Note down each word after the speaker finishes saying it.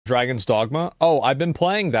Dragon's Dogma. Oh, I've been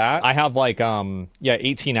playing that. I have like, yeah,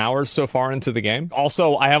 18 hours so far into the game.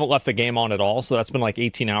 Also, I haven't left the game on at all, so that's been like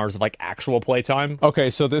 18 hours of like actual playtime. Okay,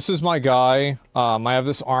 so this is my guy. I have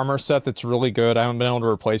this armor set that's really good. I haven't been able to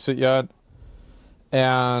replace it yet.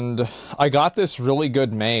 And I got this really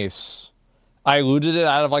good mace. I looted it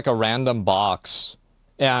out of like a random box.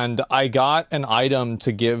 And I got an item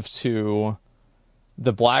to give to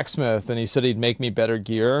the blacksmith, and he said he'd make me better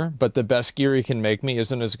gear, but the best gear he can make me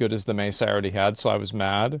isn't as good as the mace I already had, so I was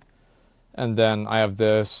mad. And then I have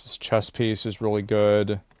this chest piece is really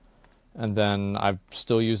good. And then I'm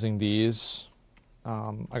still using these.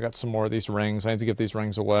 I got some more of these rings. I need to give these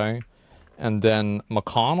rings away. And then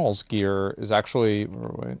McConnell's gear is actually...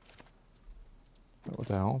 Wait. What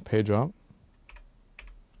the hell? Page up?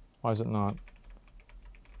 Why is it not?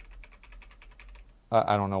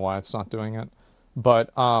 I don't know why it's not doing it. But,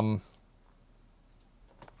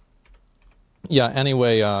 yeah,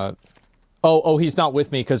 anyway, oh, he's not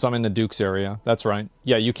with me because I'm in the Duke's area. That's right.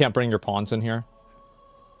 Yeah, you can't bring your pawns in here.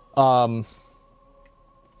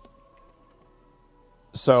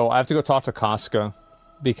 So I have to go talk to Casca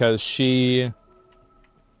because she...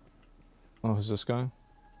 Oh, who's this guy?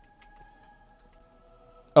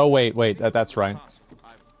 Oh, wait, that's right.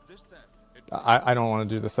 I don't want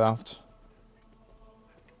to do the theft.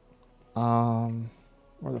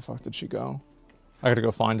 Where the fuck did she go? I gotta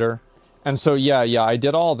go find her. And so, yeah, I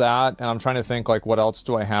did all that, and I'm trying to think, like, what else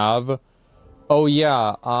do I have? Oh,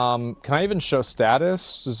 yeah, can I even show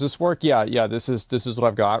status? Does this work? Yeah, this is what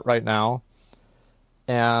I've got right now.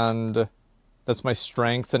 And that's my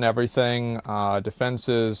strength and everything.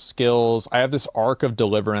 Defenses, skills. I have this Arc of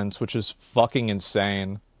Deliverance, which is fucking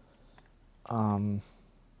insane. And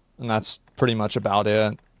that's pretty much about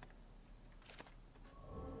it.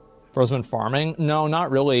 Bro's been farming? No,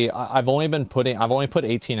 not really. I've only put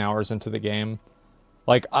 18 hours into the game.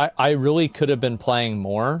 Like, I really could have been playing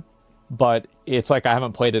more, but it's like I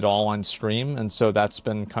haven't played it all on stream, and so that's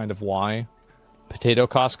been kind of why. Potato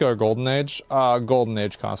Casca or Golden Age? Golden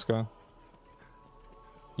Age Casca.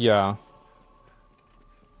 Yeah.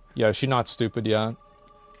 Yeah, she's not stupid yet.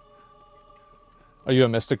 Are you a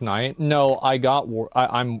Mystic Knight? No,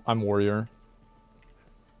 I'm Warrior.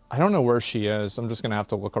 I don't know where she is. I'm just gonna have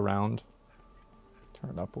to look around. Turn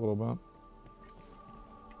it up a little bit.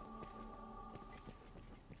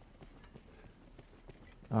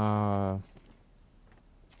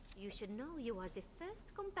 You should know you are the first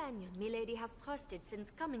companion Milady has trusted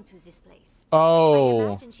since coming to this place. Oh, I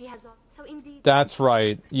imagine she has so indeed. That's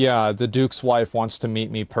right. Yeah, the Duke's wife wants to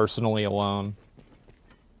meet me personally alone.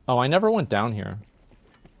 Oh, I never went down here.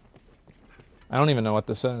 I don't even know what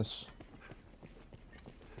this is.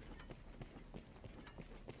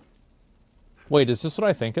 Wait, is this what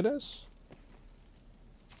I think it is?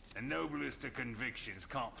 The noblest of convictions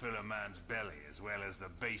can't fill a man's belly as well as the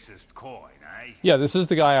basest coin, eh? Yeah, this is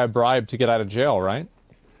the guy I bribed to get out of jail, right?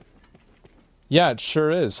 Yeah, it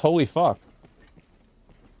sure is. Holy fuck.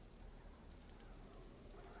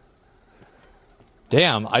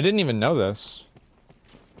 Damn, I didn't even know this.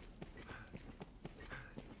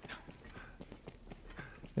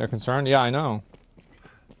 You're concerned? Yeah, I know.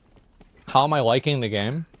 How am I liking the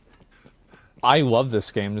game? I love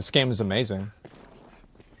this game. This game is amazing.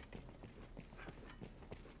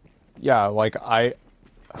 Yeah, like, I've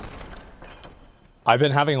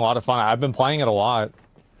been having a lot of fun. I've been playing it a lot.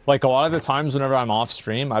 Like, a lot of the times whenever I'm off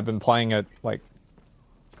stream, I've been playing it, like...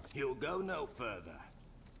 You'll go no further.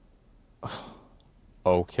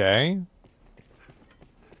 Okay.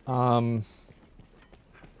 I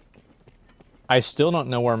still don't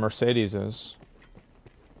know where Mercedes is.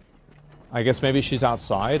 I guess maybe she's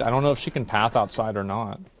outside. I don't know if she can path outside or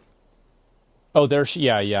not. Oh, there she...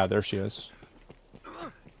 Yeah, there she is.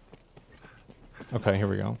 Okay, here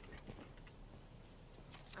we go.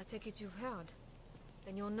 I take it you've heard.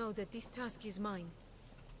 Then you'll know that this task is mine.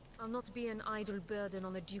 I'll not be an idle burden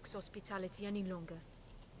on the Duke's hospitality any longer.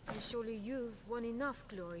 And surely you've won enough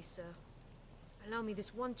glory, sir. Allow me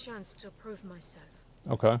this one chance to prove myself.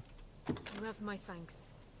 Okay. You have my thanks.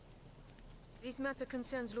 This matter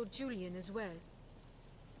concerns Lord Julien as well.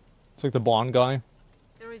 It's like the blonde guy.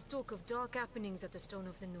 There is talk of dark happenings at the Stone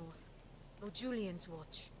of the North. Lord Julien's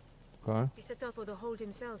watch. Okay. He set out for the hold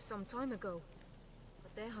himself some time ago,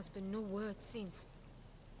 but there has been no word since.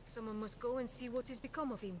 Someone must go and see what has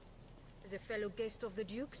become of him. As a fellow guest of the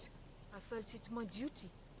Duke's, I felt it my duty.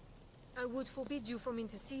 I would forbid you from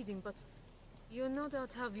interceding, but you no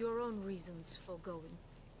doubt have your own reasons for going.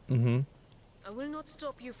 Mm-hmm. I will not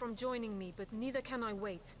stop you from joining me, but neither can I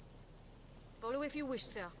wait. Follow if you wish,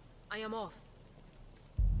 sir. I am off.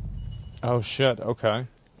 Oh shit, okay.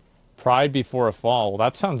 Pride before a fall. Well,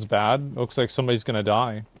 that sounds bad. Looks like somebody's gonna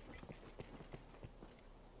die.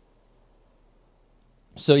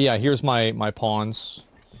 So yeah, here's my pawns.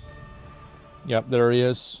 Yep, there he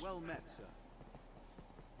is. Well met, sir.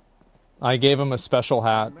 I gave him a special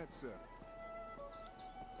hat. Met, sir.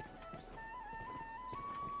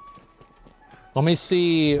 Let me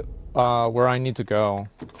see where I need to go.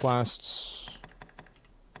 Quests.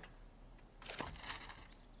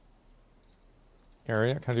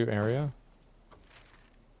 Area? Can I do area?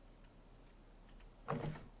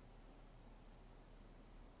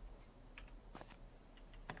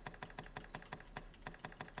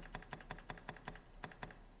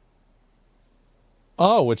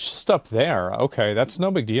 Oh, it's just up there. Okay, that's no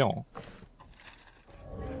big deal.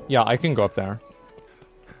 Yeah, I can go up there.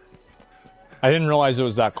 I didn't realize it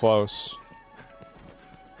was that close.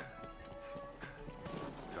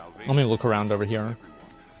 Let me look around over here.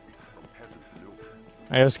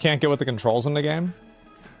 I just can't get with the controls in the game.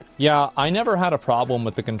 Yeah, I never had a problem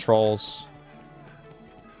with the controls.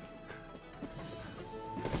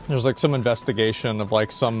 There's like some investigation of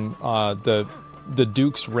like some, the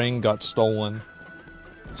Duke's ring got stolen.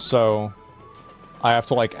 So, I have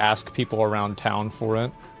to like ask people around town for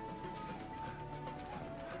it.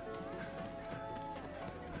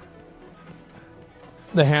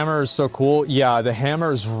 The hammer is so cool. Yeah, the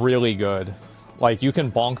hammer is really good. Like, you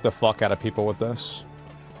can bonk the fuck out of people with this.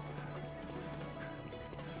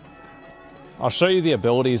 I'll show you the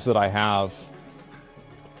abilities that I have.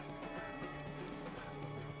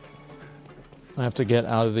 I have to get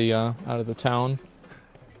out of the town.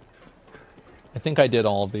 I think I did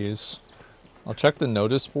all of these. I'll check the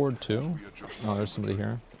notice board too. Oh, there's somebody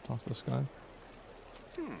here. Talk to this guy.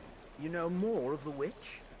 You know more of the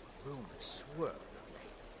witch? Rumors swirl of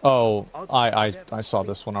late. Oh, I saw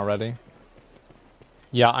this one already.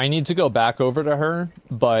 Yeah, I need to go back over to her,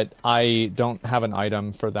 but I don't have an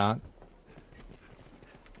item for that.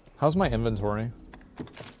 How's my inventory?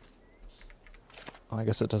 Oh, I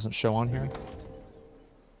guess it doesn't show on here.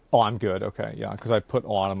 Oh, I'm good. Okay, yeah, because I put a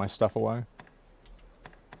lot of my stuff away.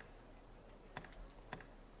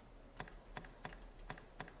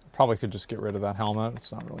 Probably could just get rid of that helmet.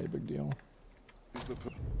 It's not really a big deal.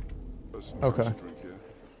 Okay.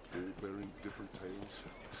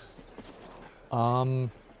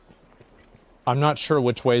 I'm not sure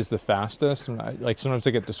which way is the fastest. Like, sometimes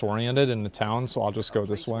I get disoriented in the town, so I'll just go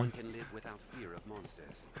this way.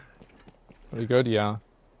 Pretty good, yeah.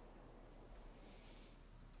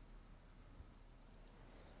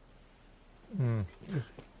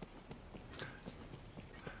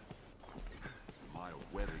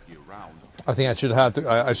 I think I should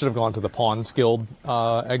have gone to the Pawns Guild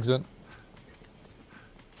exit.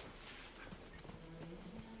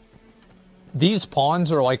 These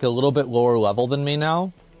pawns are like a little bit lower level than me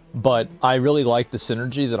now, but I really like the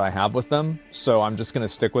synergy that I have with them, so I'm just gonna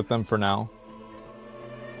stick with them for now.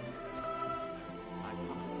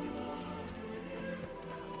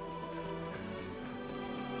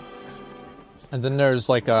 And then there's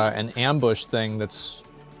like an ambush thing that's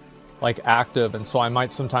like active, and so I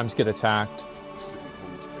might sometimes get attacked.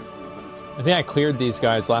 I think I cleared these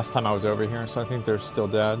guys last time I was over here, so I think they're still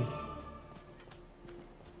dead. It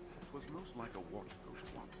was most like a watch post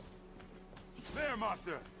once. There,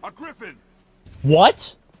 master, a Griffin.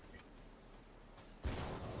 What?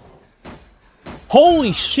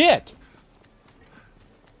 Holy shit!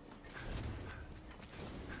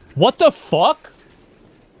 What the fuck?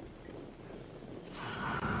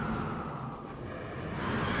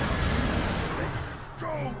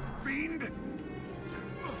 Go, fiend!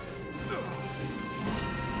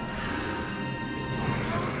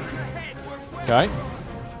 Okay.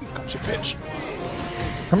 Gotcha, bitch.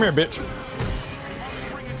 Come here, bitch.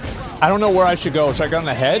 I don't know where I should go. Should I go on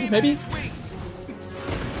the head, maybe?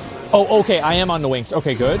 Oh, okay, I am on the wings.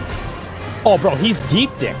 Okay, good. Oh, bro, he's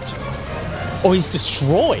deep-dicked. Oh, he's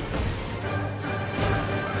destroyed.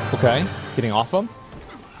 Okay, getting off him.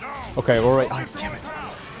 Okay, we're right. Oh, damn it.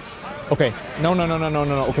 Okay,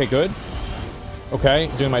 no. Okay, good. Okay,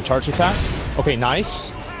 doing my charge attack. Okay,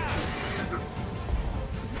 nice.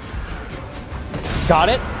 Got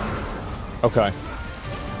it. Okay.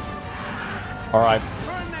 All right.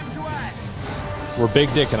 We're big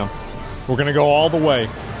dicking him. We're gonna go all the way.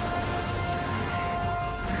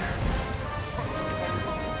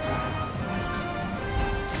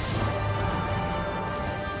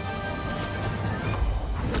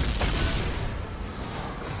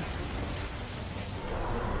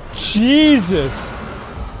 Jesus!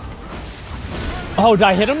 Oh, did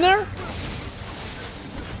I hit him there?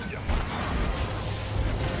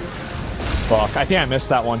 Fuck, I think I missed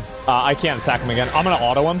that one. I can't attack him again. I'm gonna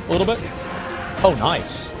auto him a little bit. Oh,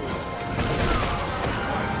 nice.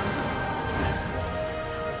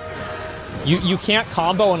 You can't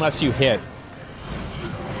combo unless you hit.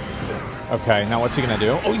 Okay, now what's he gonna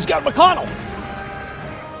do? Oh, he's got McConnell!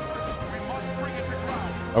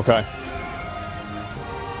 Okay.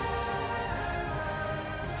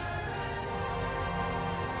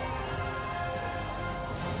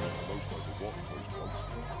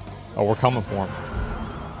 Oh, we're coming for him.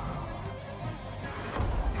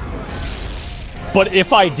 But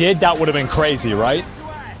if I did, that would have been crazy, right?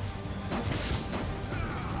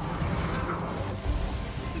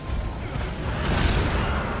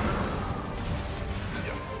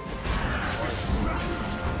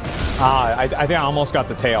 I think I almost got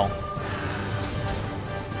the tail.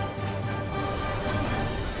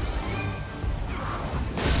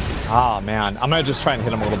 Ah, man. I'm gonna just try and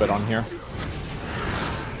hit him a little bit on here.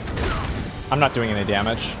 I'm not doing any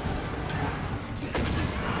damage.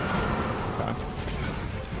 Okay.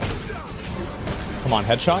 Come on,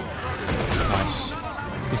 headshot. Nice.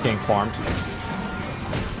 He's getting farmed.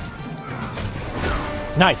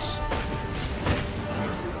 Nice.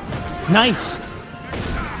 Nice.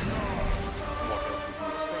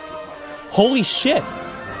 Holy shit.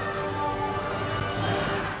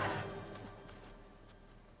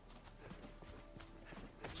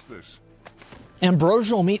 What's this?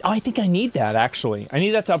 Ambrosial meat. Oh, I think I need that, actually. I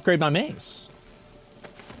need that to upgrade my mace.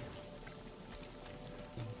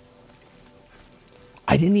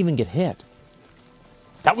 I didn't even get hit.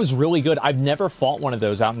 That was really good. I've never fought one of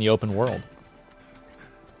those out in the open world.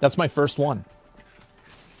 That's my first one.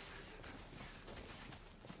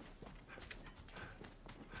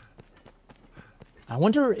 I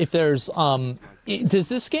wonder if there's, does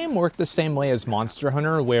this game work the same way as Monster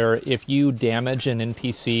Hunter, where if you damage an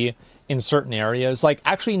NPC in certain areas, like,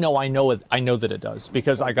 actually, no, I know that it does,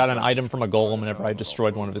 because I got an item from a golem whenever I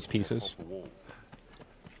destroyed one of his pieces.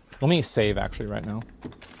 Let me save, actually, right now.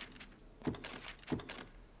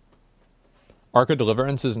 Arc of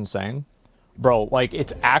Deliverance is insane. Bro, like,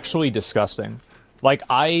 it's actually disgusting. Like,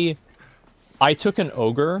 I took an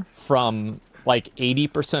ogre from like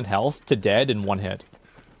 80% health to dead in one hit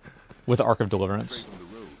with Arc of Deliverance.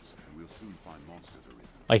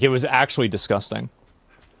 Like, it was actually disgusting.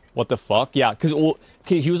 What the fuck? Yeah, because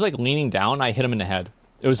he was like leaning down, I hit him in the head.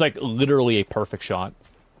 It was like literally a perfect shot.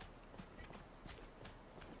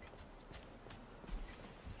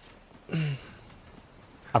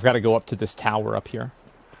 I've got to go up to this tower up here.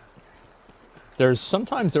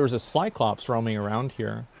 Sometimes there was a Cyclops roaming around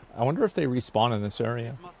here. I wonder if they respawn in this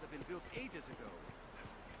area.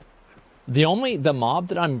 The mob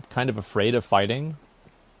that I'm kind of afraid of fighting,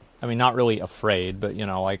 I mean, not really afraid, but, you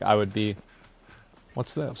know, like, I would be...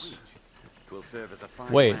 What's this?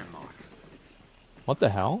 Wait. What the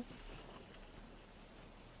hell?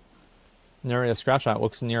 Nary a scratch out.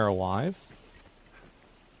 Looks near alive.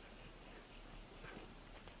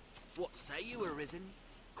 What say you, Arisen?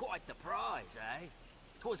 Quite the prize, eh?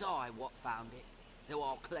 'Twas I what found it, though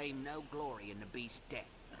I'll claim no glory in the beast's death.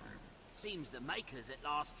 Seems the makers at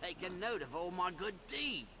last taken note of all my good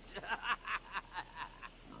deeds.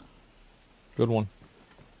 Good one.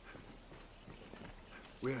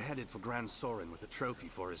 We're headed for Grand Sorin with a trophy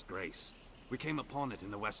for his grace. We came upon it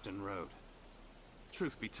in the Western Road.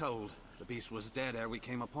 Truth be told, the beast was dead ere we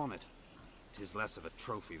came upon it. 'Tis less of a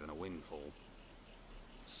trophy than a windfall.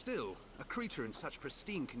 Still, a creature in such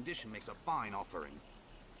pristine condition makes a fine offering.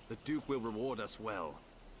 The Duke will reward us well.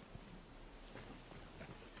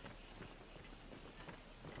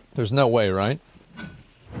 There's no way, right?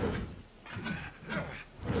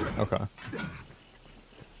 Okay.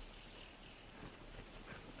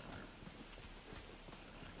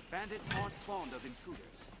 Bandits aren't fond of intruders.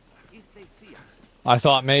 If they see us... I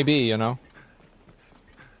thought maybe, you know.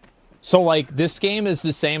 So, like, this game is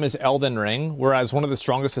the same as Elden Ring, whereas one of the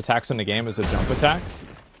strongest attacks in the game is a jump attack.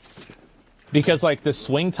 Because, like, the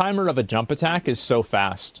swing timer of a jump attack is so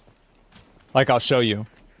fast. Like, I'll show you.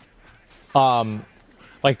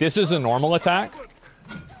 Like, this is a normal attack.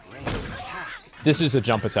 This is a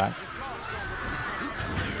jump attack.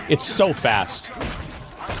 It's so fast.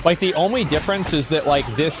 Like, the only difference is that, like,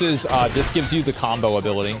 this gives you the combo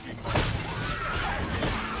ability.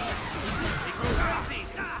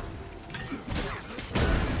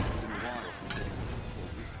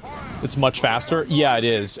 It's much faster. Yeah, it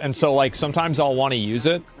is. And so, like, sometimes I'll want to use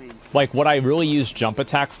it. Like, what I really use jump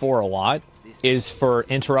attack for a lot is for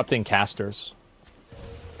interrupting casters.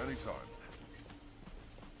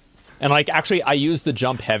 And, like, actually, I use the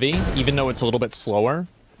jump heavy, even though it's a little bit slower.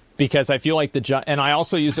 Because I feel like the jump... And I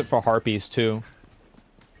also use it for harpies, too.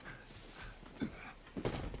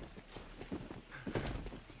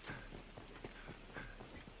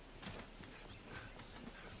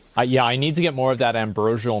 Yeah, I need to get more of that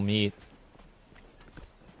ambrosial meat.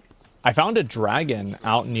 I found a dragon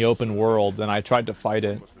out in the open world, and I tried to fight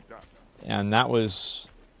it. And that was...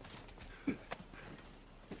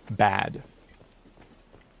 bad.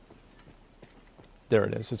 There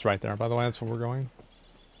it is. It's right there, by the way. That's where we're going.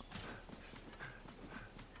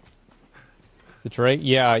 The Drake?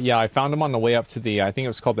 Yeah, I found him on the way up to the... I think it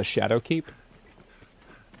was called the Shadow Keep.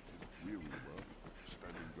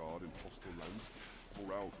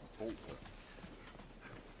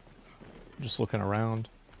 Just looking around.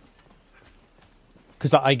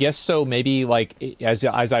 Because I guess so, maybe, like, as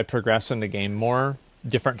I progress in the game more,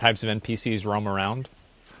 different types of NPCs roam around.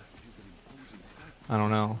 I don't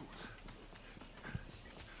know.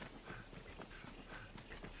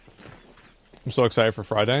 I'm so excited for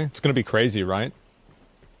Friday. It's going to be crazy, right?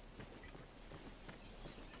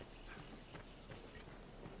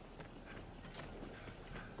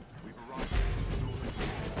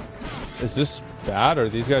 Is this bad, or are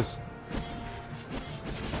these guys...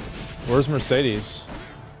 Where's Mercedes?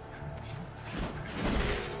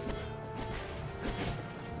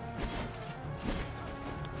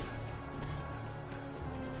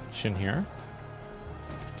 She in here?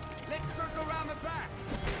 Let's circle around the back.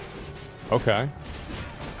 Okay.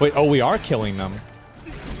 Wait, oh, we are killing them.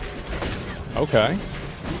 Okay.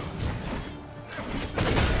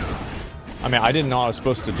 I mean, I didn't know I was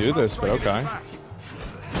supposed to do this, but okay.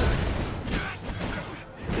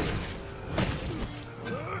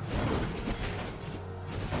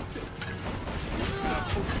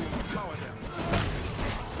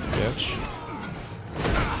 Bitch.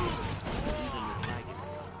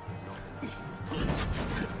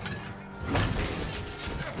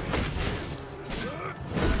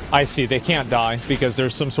 I see, they can't die because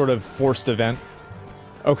there's some sort of forced event.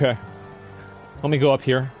 Okay. Let me go up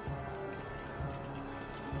here.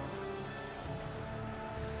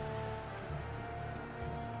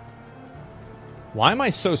 Why am I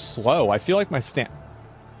so slow? I feel like my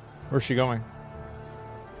Where's she going?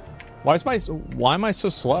 Why am I so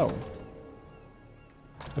slow?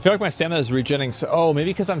 I feel like my stamina is regenerating so... Oh, maybe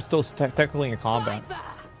because I'm still technically in combat.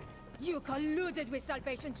 You colluded with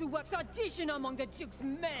Salvation to work sedition among the Duke's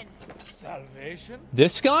men. Salvation?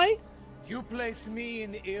 This guy? You place me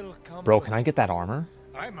in ill company. Bro, can I get that armor?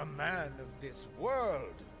 I'm a man of this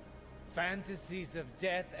world. Fantasies of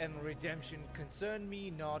death and redemption concern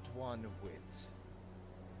me not one whit.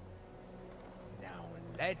 Now,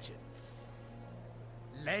 legends.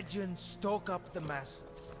 Legends stoke up the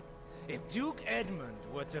masses. If Duke Edmund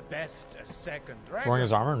were to best a second dragon... Wearing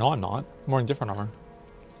his armor? No, I'm not. I'm wearing different armor.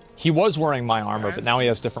 He was wearing my armor, but now he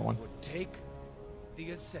has a different one. Would take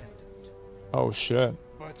the ascendant. Oh, shit.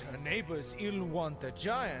 But her neighbors ill want the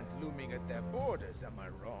giant looming at their borders, am I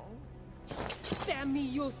wrong? Spare me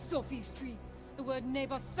your sophistry. The word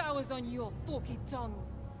neighbor sours on your forky tongue.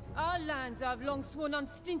 Our lands have long sworn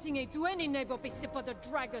unstinting aid to any neighbor beset by the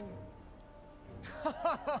dragon.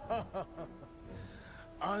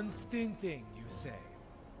 Unstinting, you say?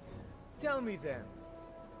 Tell me then,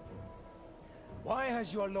 why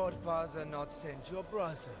has your Lord Father not sent your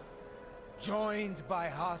brother, joined by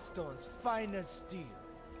Hearthstone's finest steel?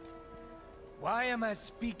 Why am I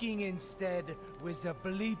speaking instead with a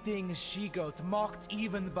bleating she-goat mocked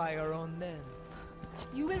even by her own men?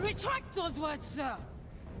 You will retract those words, sir!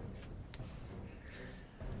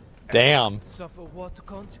 Damn. Suffer what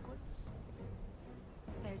consequence?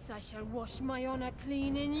 Else I shall wash my honor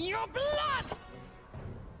clean in your blood!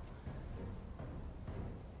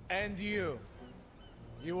 And you?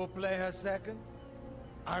 You will play her second?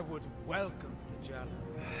 I would welcome the challenge.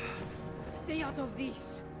 Stay out of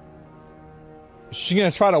this. Is she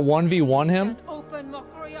gonna try to 1v1 him? An open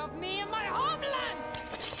mockery of me and my homeland!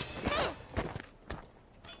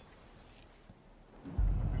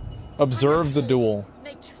 Observe the duel.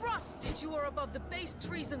 They trusted you are above the base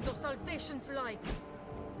treasons of Salvation's like.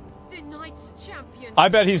 The Knight's champion. I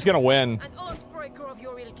bet he's gonna win. An oathbreaker of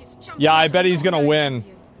your ilk is champion. Yeah, I bet he's gonna win.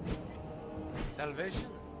 Salvation?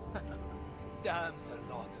 Damns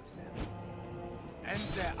a lot of them. And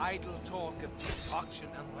their idle talk of destruction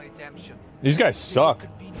and redemption. These guys suck.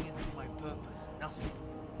 Convenient to my purpose, nothing.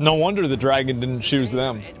 No wonder the dragon didn't choose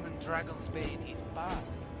them. Edmund Dragon's bane is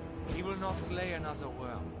past. He will not slay another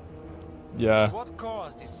world. Yeah. What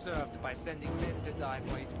cause is served by sending men to die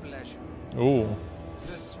for its pleasure? Ooh.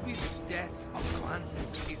 The swift death of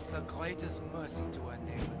glances is the greatest mercy to our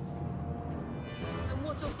neighbors. And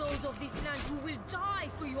what of those of this land who will die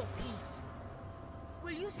for your peace?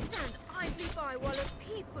 Will you stand idly by while a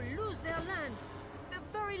people lose their land, their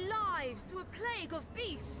very lives to a plague of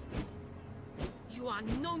beasts? You are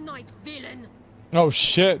no knight, villain! Oh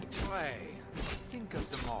shit. Pray, think of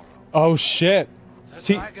the moral. Oh shit.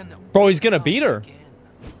 See, bro, he's gonna beat her.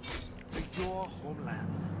 To your homeland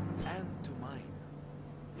and to mine.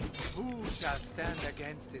 Who shall stand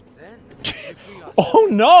against it then? If we are Oh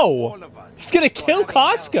no! all of us He's gonna for kill having held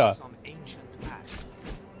Casca. some ancient pact.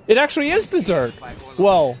 It actually is Berserk.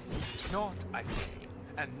 Well, Not, I say,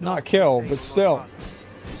 and not kill, say but to still. us.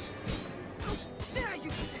 How dare you,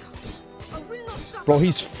 sir? I will not suffer. Bro,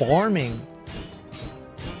 he's farming.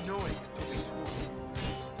 You know it to be true.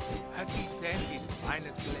 Has he sent his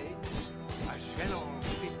finest blades? A shell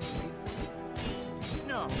fit to its?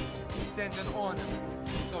 No, he sent an ornament,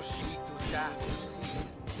 so she be too daft to see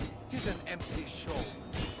it. 'Tis an empty show.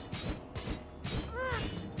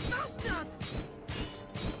 Bastard!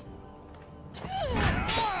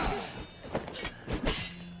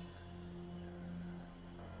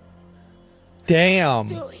 Damn.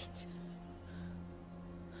 Do it.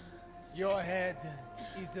 Your head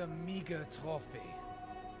is a meager trophy.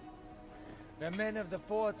 The men of the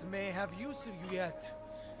fort may have use of you yet.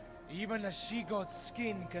 Even a she-goat's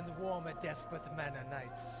skin can warm a desperate man of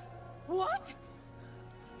nights. What?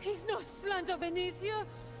 He's no slander beneath you.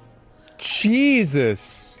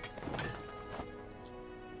 Jesus.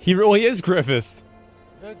 He really is Griffith.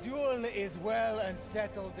 The duel is well and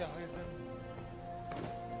settled, Arisen.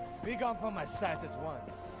 Be gone from my sight at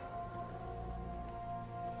once.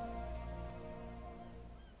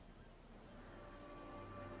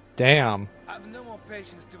 Damn. I've no more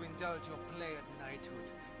patience to indulge your play at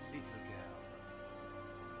knighthood, little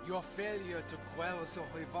girl. Your failure to quell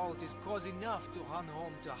the revolt is cause enough to run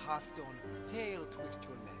home to Hearthstone, tail twist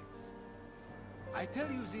your legs. I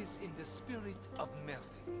tell you this in the spirit of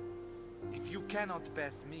mercy. If you cannot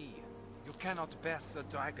best me, you cannot best the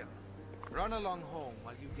dragon. Run along home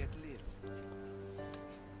while you get live.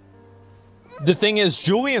 The thing is,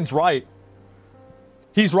 Julian's right.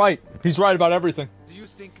 He's right. He's right about everything. Do you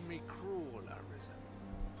think me cruel, Arisen?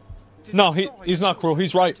 'Tis No, a sorry he's not cruel. whose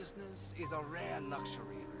He's right. righteousness is a rare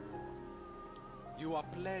luxury. You are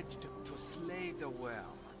pledged to slay the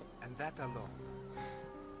worm, and that alone.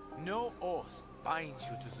 No oath binds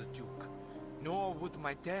you to the Duke, nor would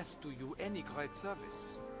my death do you any great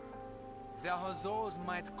service. There are those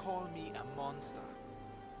might call me a monster,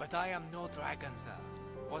 but I am no dragon, sir.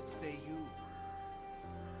 What say you?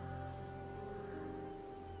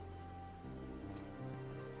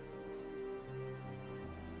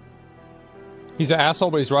 He's an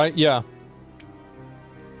asshole, but he's right. Yeah.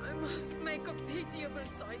 I must make a pitiable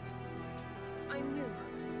sight. I knew.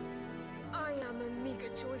 I am a meager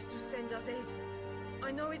choice to send as aid.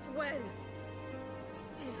 I know it well.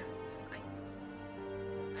 Still,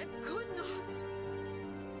 I could not.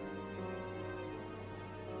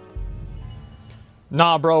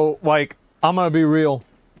 Nah, bro. Like, I'm gonna be real.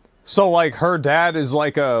 So, like, her dad is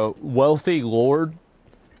like a wealthy lord,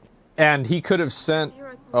 and he could have sent. Here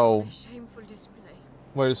I put Oh, my shameful display.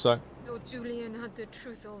 wait a sec. Lord Julien had the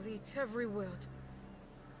truth of it, every word.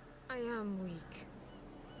 I am weak.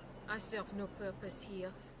 I serve no purpose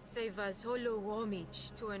here, save as hollow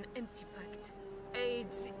homage to an empty pact.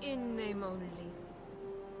 Aids in name only.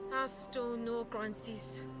 Hearthstone or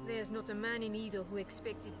Grancis, there's not a man in either who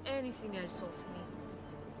expected anything else of me.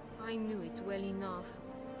 I knew it well enough,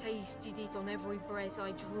 tasted it on every breath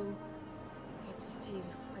I drew. Yet still,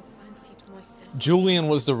 I fancied myself. Julien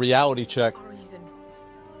was the reality check. Arisen.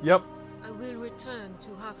 Yep. I will return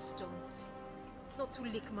to Hearthstone. Not to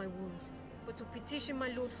lick my wounds, but to petition my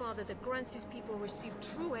Lord Father that Grancis people receive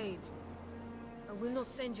true aid. I will not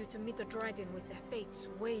send you to meet the dragon with their fates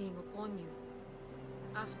weighing upon you.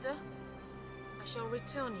 After, I shall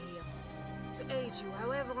return here, to aid you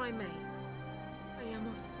however I may. I am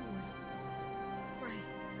a fool. Pray,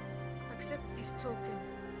 accept this token.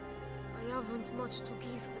 I haven't much to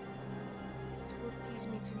give, but it would please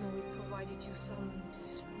me to know it provided you some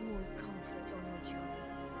small comfort on your journey.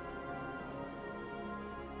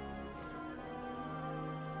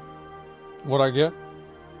 What'd I get?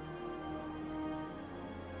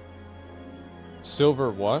 Silver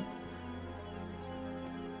what?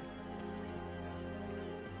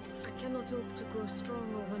 I cannot hope to grow strong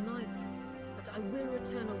overnight, but I will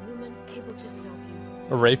return a woman able to serve you.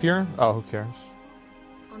 A rapier? Oh, who cares?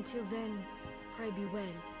 Until then, pray be well.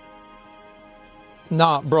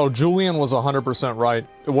 Nah, bro, Julien was 100% right.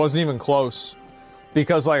 It wasn't even close.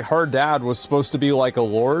 Because, like, her dad was supposed to be, like, a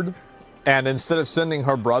lord. And instead of sending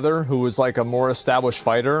her brother, who was, like, a more established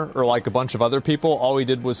fighter, or, like, a bunch of other people, all he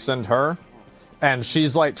did was send her. And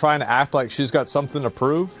she's, like, trying to act like she's got something to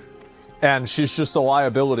prove. And she's just a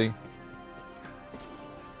liability.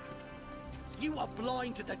 You are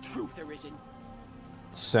blind to the truth, Arisen.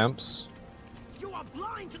 Simps. You are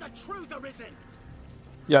blind to the truth, Arisen.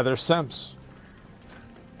 Yeah, they're simps.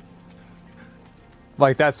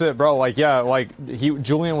 Like, that's it, bro. Like, yeah, like,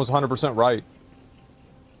 Julien was 100% right.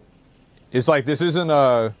 It's like, this isn't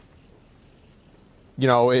a... You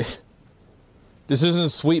know, this isn't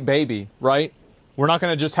Sweet Baby, right? We're not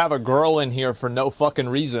gonna just have a girl in here for no fucking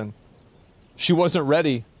reason. She wasn't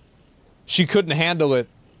ready. She couldn't handle it.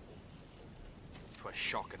 'Twas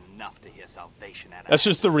shocking enough to hear salvation at That's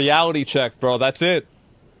just the reality check, bro. That's it.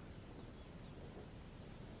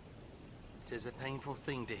 'Tis a painful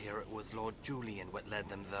thing to hear it was Lord Julien what led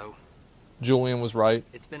them, though. Julien was right.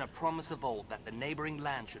 It's been a promise of old that the neighboring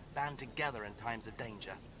lands should band together in times of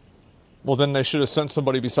danger. Well, then they should have sent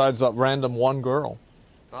somebody besides that random one girl.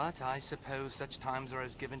 But I suppose such times are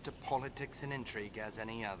as given to politics and intrigue as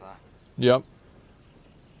any other. Yep.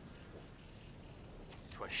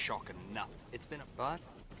 'Twas shocking enough. It's been a... But...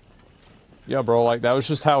 Yeah, bro, like, that was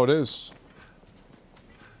just how it is.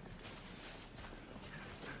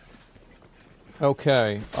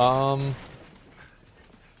 Okay,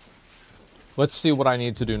 let's see what I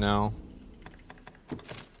need to do now.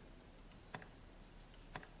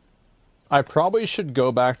 I probably should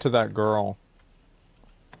go back to that girl.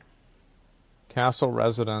 Castle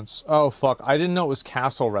residence. Oh, fuck. I didn't know it was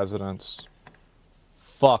castle residence.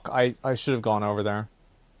 Fuck. I should have gone over there.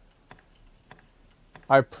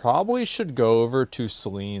 I probably should go over to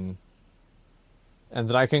Selene. And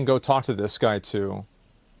then I can go talk to this guy, too.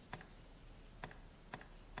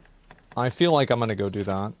 I feel like I'm gonna go do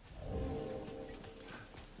that.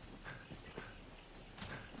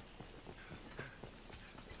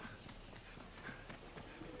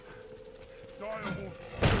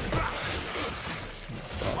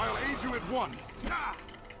 I'll aid you at once.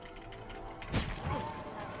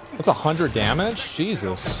 That's 100 damage?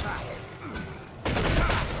 Jesus.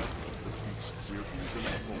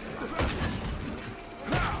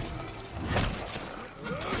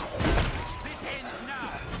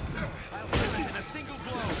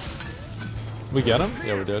 We get him?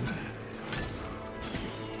 Yeah, we did.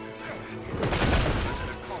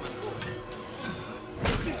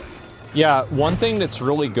 Yeah, one thing that's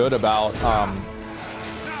really good about,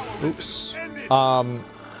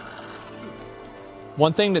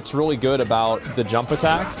 one thing that's really good about the jump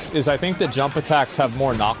attacks is I think the jump attacks have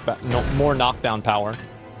more knockdown power.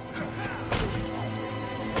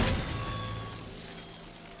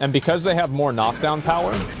 And because they have more knockdown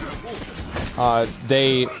power,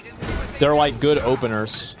 they're like good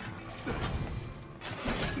openers.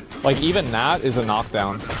 Like, even that is a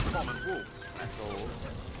knockdown.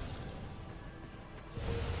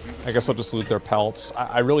 I guess I'll just loot their pelts.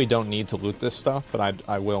 I really don't need to loot this stuff, but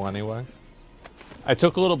I will anyway. I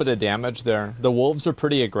took a little bit of damage there. The wolves are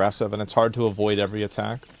pretty aggressive, and it's hard to avoid every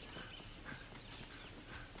attack.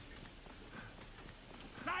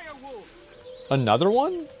 Another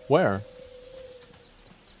one? Where?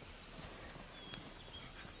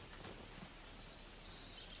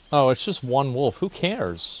 Oh, it's just one wolf. Who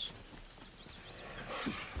cares?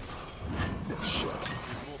 Shit.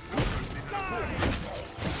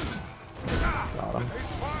 Got him.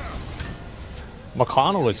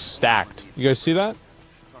 McConnell is stacked. You guys see that?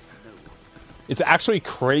 It's actually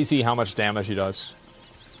crazy how much damage he does.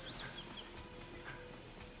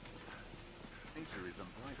 Nature is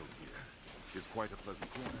unbridled here. It's quite a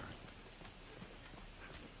pleasant corner.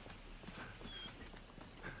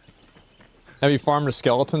 Have you farmed the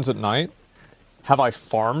skeletons at night? Have I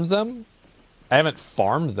farmed them? I haven't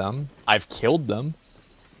farmed them. I've killed them.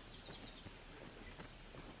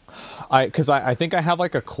 Because I think I have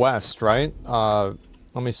like a quest, right? Let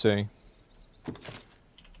me see.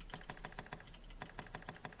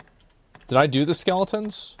 Did I do the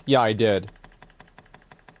skeletons? Yeah, I did.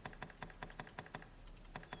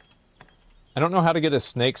 I don't know how to get a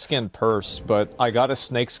snakeskin purse, but I got a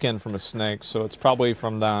snakeskin from a snake, so it's probably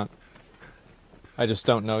from that. I just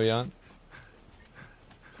don't know yet.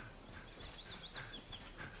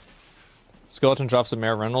 Skeleton drops a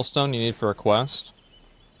Mare Rental Stone you need for a quest.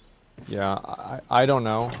 Yeah, I don't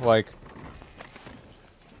know. Like,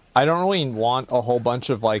 I don't really want a whole bunch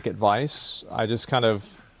of, like, advice. I just kind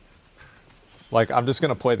of... Like, I'm just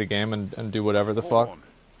gonna play the game and do whatever the fuck.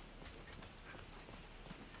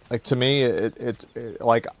 Like, to me, it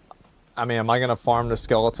like... I mean, am I gonna farm the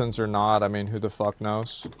skeletons or not? I mean, who the fuck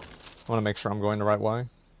knows? I want to make sure I'm going the right way.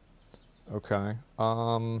 Okay.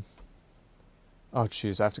 Oh,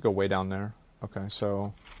 jeez. I have to go way down there. Okay,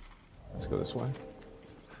 so... Let's go this way.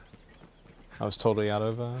 I was totally out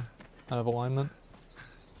of alignment.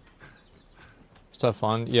 Just have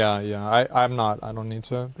fun. Yeah. I'm not... I don't need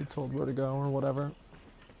to be told where to go or whatever.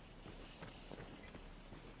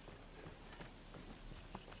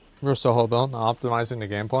 We're so about optimizing the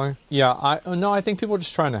gameplay. Yeah, I think people are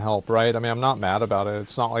just trying to help, right? I mean, I'm not mad about it.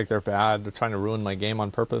 It's not like they're bad. They're trying to ruin my game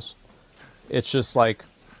on purpose. It's just like,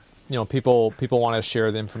 you know, people want to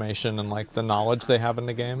share the information and like the knowledge they have in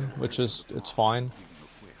the game, which is, it's fine.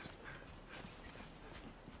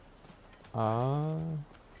 I'll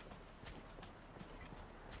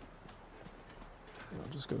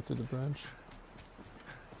just go through the bridge.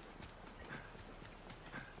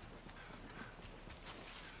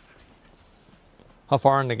 How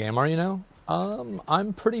far in the game are you now?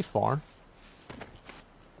 I'm pretty far.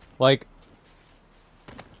 Like,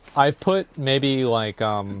 I've put maybe like,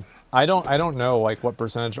 I don't know like what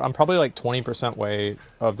percentage. I'm probably like 20% way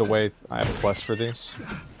of the way. I have a quest for these.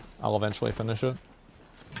 I'll eventually finish it.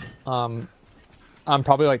 I'm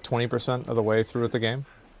probably like 20% of the way through with the game.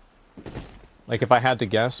 Like if I had to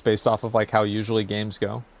guess based off of like how usually games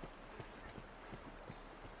go.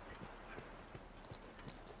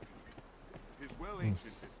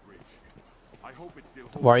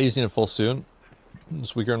 Why are you using a full suit?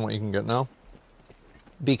 It's weaker than what you can get now.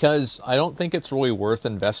 Because I don't think it's really worth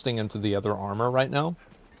investing into the other armor right now.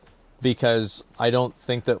 Because I don't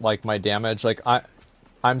think that like my damage, like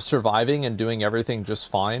I'm surviving and doing everything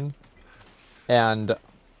just fine. And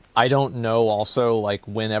I don't know also like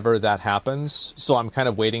whenever that happens. So I'm kind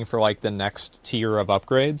of waiting for like the next tier of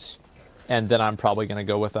upgrades. And then I'm probably going to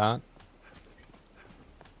go with that.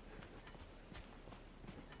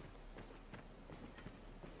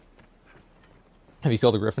 Have you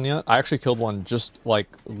killed a Griffin yet? I actually killed one just, like,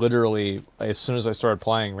 literally as soon as I started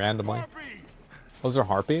playing randomly. Those are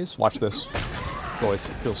harpies? Watch this. Boy, it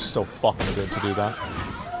feels so fucking good to do that.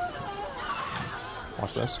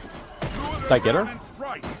 Watch this. Did I get her?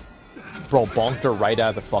 Bro, bonked her right out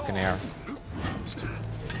of the fucking air.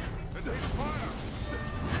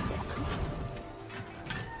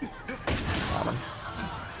 Got him.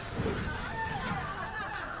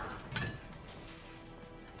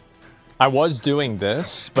 I was doing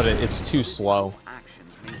this, but it's too slow.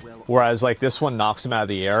 Whereas, like, this one knocks him out of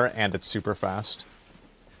the air, and it's super fast.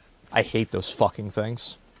 I hate those fucking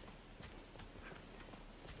things.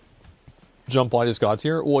 Jump light is god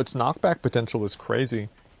tier? Well, its knockback potential is crazy.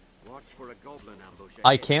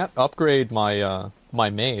 I can't upgrade my,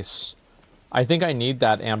 my mace. I think I need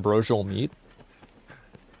that ambrosial meat.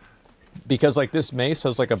 Because, like, this mace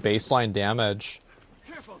has, like, a baseline damage.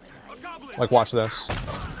 Like, watch this.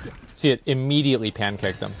 See, it immediately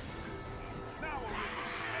pancaked them.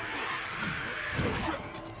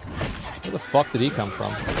 Where the fuck did he come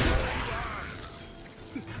from?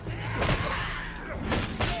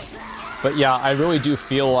 But yeah, I really do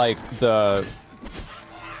feel like the...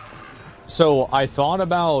 So I thought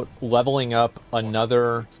about leveling up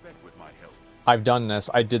another... I've done this.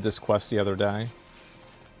 I did this quest the other day.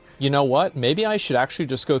 You know what? Maybe I should actually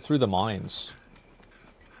just go through the mines.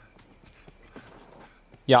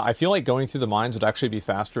 Yeah, I feel like going through the mines would actually be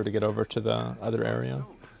faster to get over to the other area.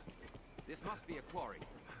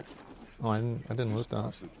 Oh, I didn't loot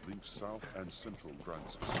that.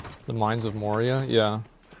 The mines of Moria, yeah.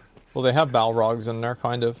 Well, they have Balrogs in there,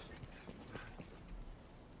 kind of.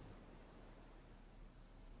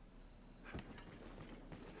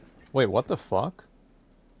 Wait, what the fuck?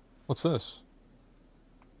 What's this?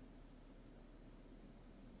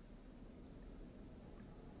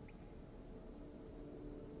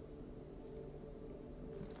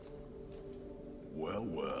 Well,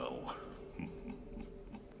 well.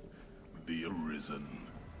 The Arisen,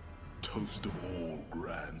 toast of all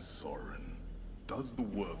Grand Sorin, does the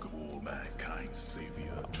work of all mankind's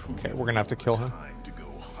savior truly. Okay, we're gonna have to kill him.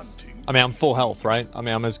 I mean, I'm full health, right? I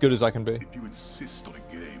mean, I'm as good as I can be. If you insist on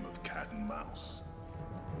a game of cat and mouse,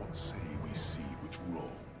 what say we see which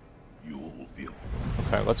role you'll fill?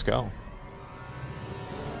 Okay, let's go.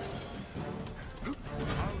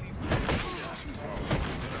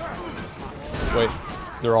 Wait,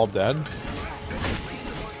 they're all dead?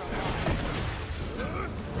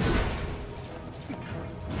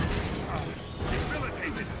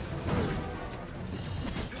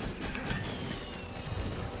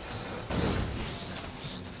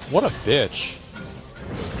 What a bitch.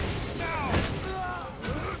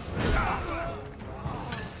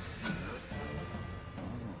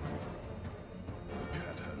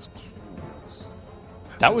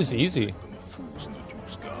 That was easy.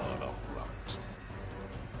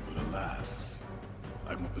 But alas,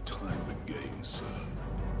 I'm not the time of the game, sir.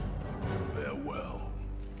 Farewell.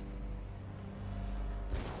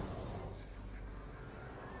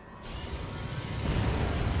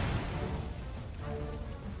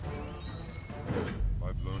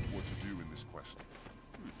 I've learned what to do in this quest.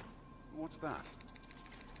 What's that?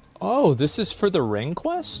 Oh, this is for the ring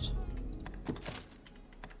quest?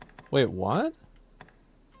 Wait, what?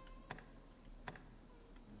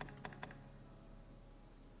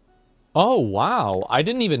 Oh, wow. I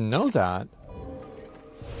didn't even know that.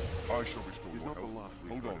 I shall restore your health.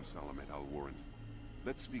 Hold on, Salmoet, I'll warrant.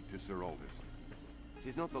 Let's speak to Sir Aldous.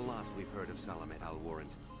 He's not the last we've heard of Salmoet, I'll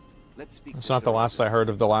warrant. Let's speak It's to not Sir the last I Aldous. heard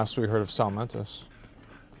of the last we heard of Salmoetus.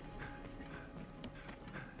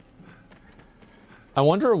 I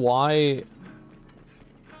wonder why...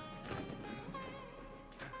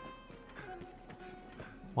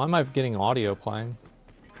 Why am I getting audio playing?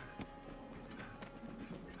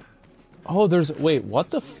 Oh, there's... Wait, what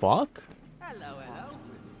the fuck? Hello, hello.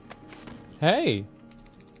 Hey!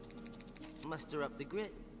 Muster up the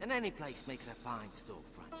grit, and any place makes a fine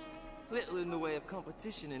storefront. Little in the way of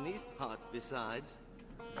competition in these parts, besides.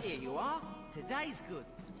 Here you are, today's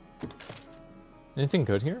goods. Anything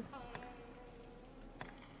good here?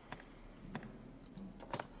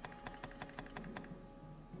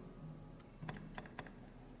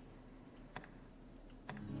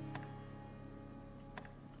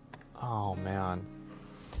 Oh, man.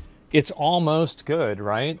 It's almost good,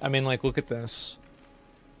 right? I mean, like, look at this.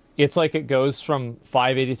 It's like it goes from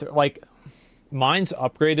 583... Like, mine's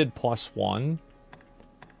upgraded +1.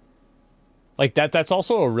 Like, that's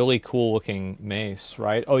also a really cool-looking mace,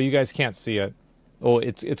 right? Oh, you guys can't see it. Oh,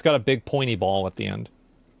 it's got a big pointy ball at the end.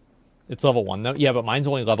 It's level 1, though. Yeah, but mine's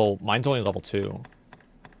only level 2.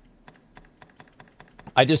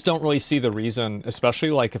 I just don't really see the reason,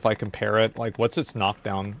 especially, like, if I compare it. Like, what's its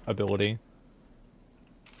knockdown ability?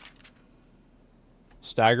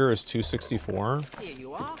 Stagger is 264. Here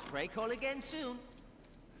you are, pray call again soon.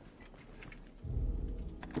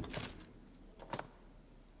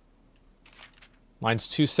 Mine's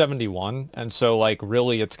 271, and so, like,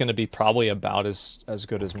 really, it's going to be probably about as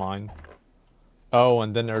good as mine. Oh,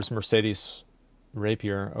 and then there's Mercedes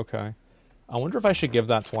Rapier. Okay. I wonder if I should give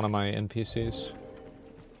that to one of my NPCs.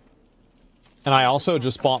 And I also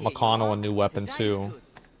just bought McConnell a new weapon, too.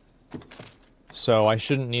 So I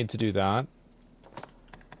shouldn't need to do that.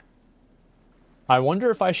 I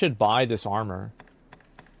wonder if I should buy this armor.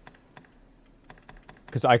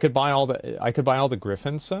 Because I could buy all the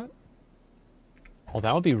Griffin set. Oh,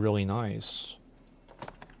 that would be really nice.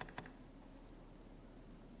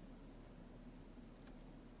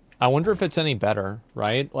 I wonder if it's any better,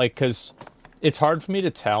 right? Like, because it's hard for me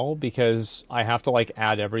to tell because I have to, like,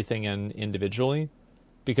 add everything in individually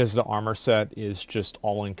because the armor set is just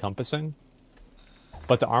all-encompassing.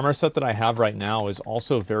 But the armor set that I have right now is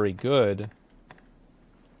also very good.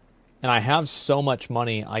 And I have so much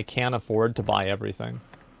money, I can't afford to buy everything.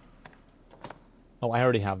 Oh, I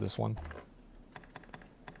already have this one.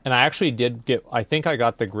 And I actually did get... I think I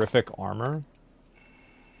got the Griffic armor.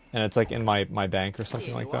 And it's, like, in my bank or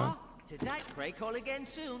something like that. Today, pray call again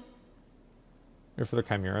soon. Here for the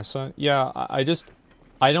Chimera set? Yeah, I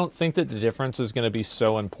don't think that the difference is going to be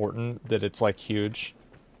so important that it's, like, huge.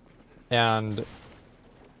 And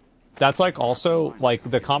that's, like, also, like,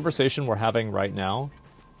 the conversation we're having right now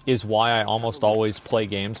is why I almost always play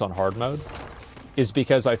games on hard mode. Is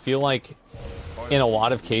because I feel like, in a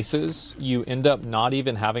lot of cases, you end up not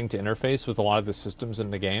even having to interface with a lot of the systems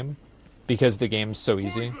in the game because the game's so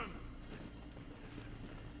easy.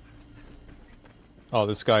 Oh,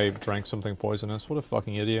 this guy drank something poisonous. What a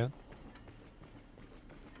fucking idiot.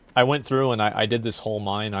 I went through and I did this whole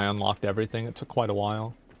mine. I unlocked everything. It took quite a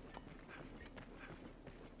while.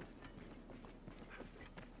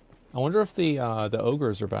 I wonder if the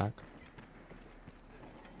ogres are back.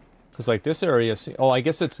 Because, like, this area... Oh, I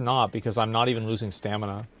guess it's not, because I'm not even losing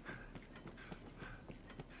stamina.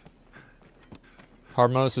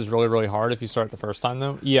 Hard mode is really, really hard if you start the first time,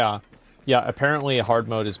 though? Yeah. Yeah, apparently hard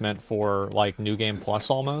mode is meant for, like, New Game Plus,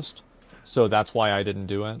 almost. So that's why I didn't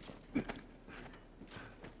do it.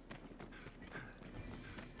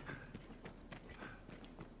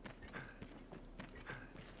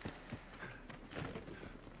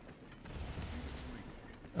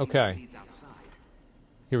 Okay.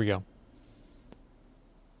 Here we go.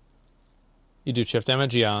 You do chip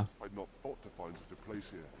damage? Yeah. I'd not thought to find such a place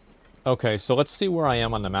here. Okay, so let's see where I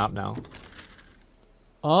am on the map now.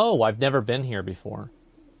 Oh, I've never been here before.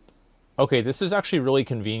 Okay, this is actually really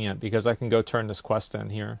convenient because I can go turn this quest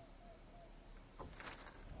in here.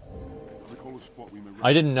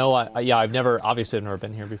 I didn't know. Yeah, I've never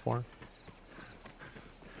been here before.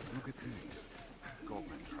 Look at these goblin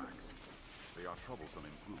tracks. They are troublesome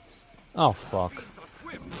in groups. Oh fuck.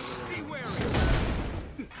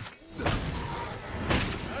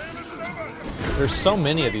 There's so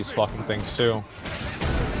many of these fucking things too.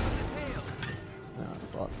 Oh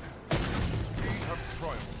fuck.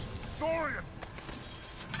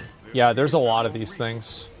 Yeah, there's a lot of these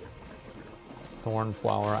things. Thorn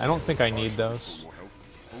flower. I don't think I need those.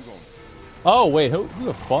 Oh, wait, who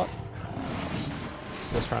the fuck?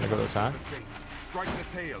 Just trying to go to attack.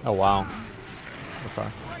 Oh, wow. Okay.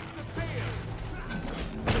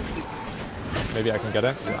 Maybe I can get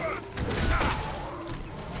it? Yeah.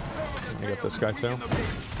 Let me get this guy too.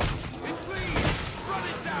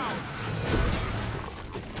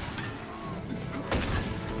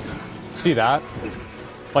 See that?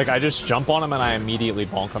 Like, I just jump on him and I immediately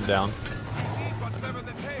bonk him down.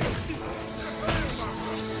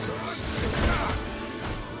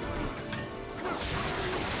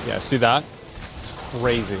 Yeah, see that?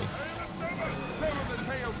 Crazy.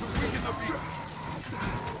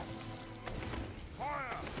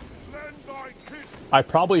 I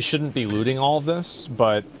probably shouldn't be looting all of this,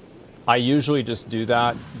 but I usually just do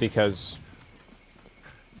that because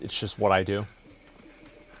it's just what I do.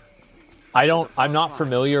 I'm not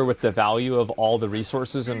familiar with the value of all the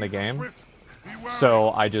resources in the game,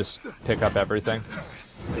 so I just pick up everything.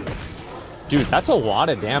 Dude, that's a lot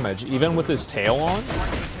of damage, even with his tail on.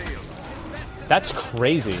 That's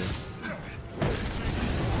crazy.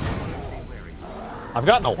 I've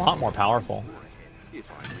gotten a lot more powerful.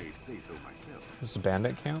 This is a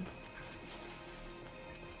bandit camp?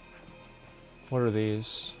 What are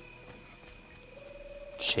these?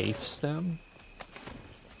 Chafe stem?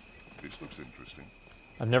 This looks interesting.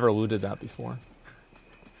 I've never looted that before.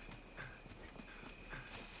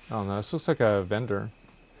 Oh no, this looks like a vendor.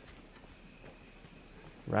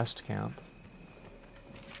 Rest camp.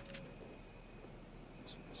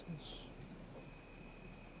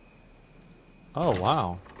 Oh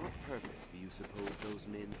wow. What purpose do you suppose those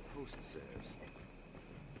men's post serves?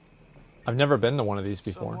 I've never been to one of these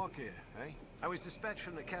before. Salmoet here, eh? I was dispatched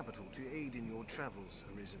from the capital to aid in your travels,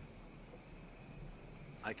 Arisen.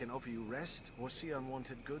 I can offer you rest or see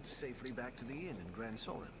unwanted goods safely back to the inn in Grand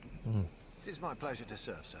Soren. It is my pleasure to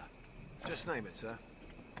serve, sir. Just name it, sir.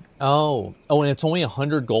 Oh, and it's only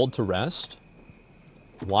 100 gold to rest?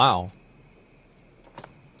 Wow.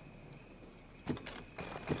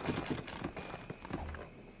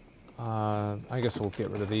 I guess we'll get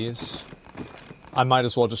rid of these. I might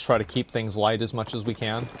as well just try to keep things light as much as we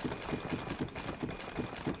can.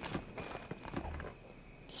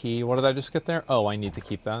 Key, what did I just get there? Oh, I need to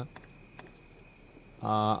keep that.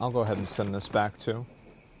 I'll go ahead and send this back too.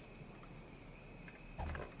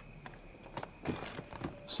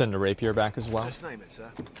 Send a rapier back as well. Just name it,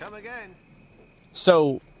 sir. Come again.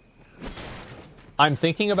 So, I'm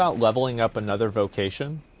thinking about leveling up another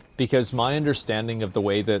vocation, because my understanding of the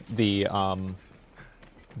way that the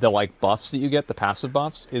like buffs that you get, the passive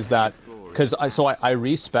buffs, is that because I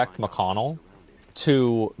respec McConnell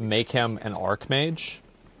to make him an archmage,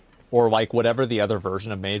 or like whatever the other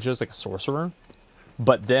version of mage is, like a sorcerer.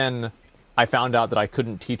 But then I found out that I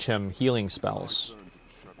couldn't teach him healing spells,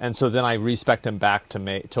 and so then I respec'd him back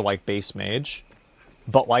to like base mage.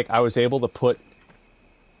 But like I was able to put.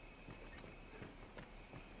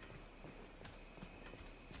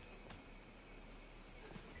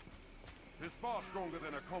 It's far stronger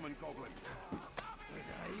than a common goblin.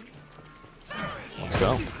 Let's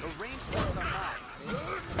go.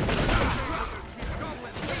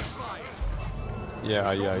 Yeah.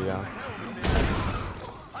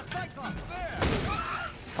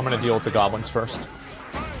 I'm gonna deal with the goblins first.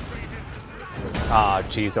 Ah,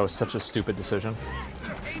 jeez, that was such a stupid decision.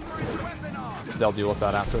 They'll deal with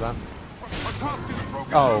that after that.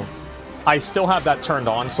 Oh, I still have that turned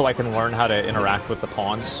on so I can learn how to interact with the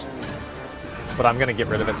pawns. But I'm gonna get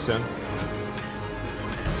rid of it soon.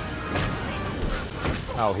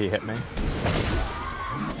 Oh, he hit me.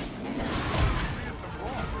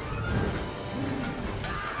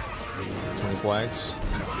 To his legs.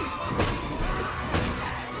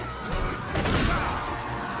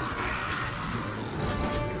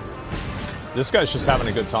 This guy's just having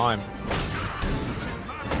a good time.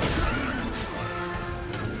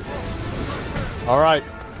 All right.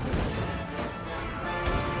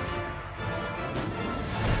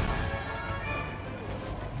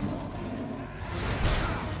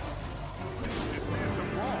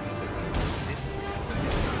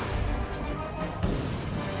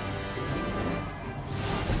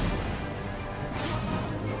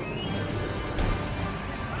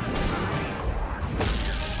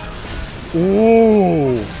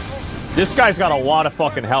 Ooh. This guy's got a lot of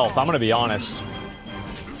fucking health, I'm gonna be honest.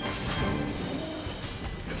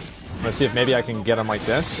 Let's see if maybe I can get him like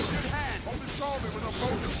this.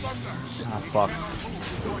 Ah, fuck.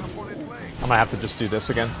 I might have to just do this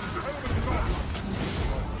again.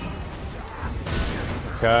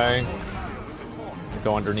 Okay.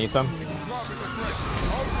 Go underneath him.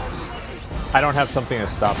 I don't have something to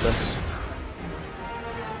stop this.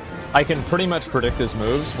 I can pretty much predict his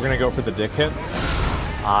moves. We're gonna go for the dick hit.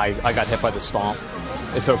 I got hit by the stomp.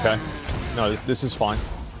 It's okay. No, this is fine.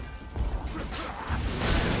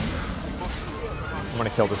 I'm gonna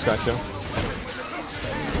kill this guy too.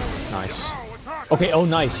 Nice. Okay, oh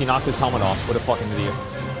nice, he knocked his helmet off. What a fucking idiot.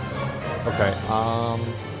 Okay,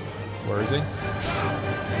 where is he?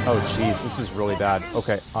 Oh jeez, this is really bad.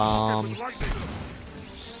 Okay,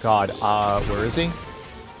 God, where is he?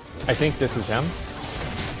 I think this is him.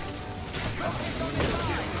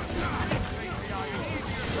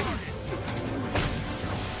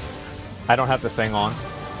 I don't have the thing on.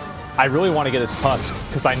 I really want to get his tusk,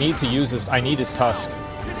 because I need to use this. I need his tusk.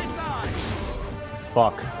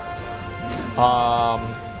 Fuck.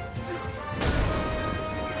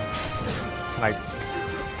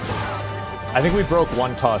 I think we broke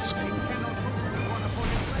one tusk.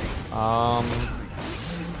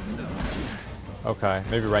 Okay,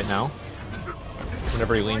 maybe right now.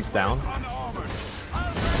 Whenever he leans down.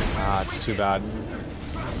 Ah, it's too bad.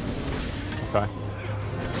 Okay.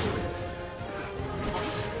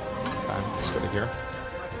 Okay, let's go to here.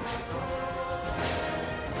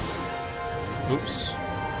 Oops.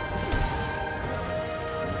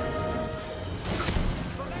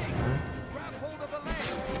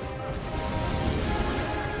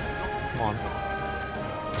 Come on.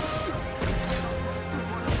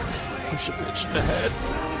 Push a bitch in the head.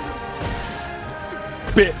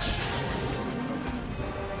 Bitch!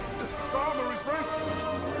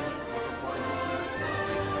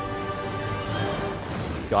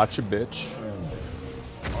 Gotcha, bitch.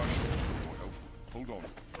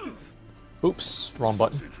 Oops, wrong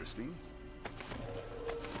button.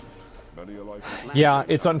 Yeah,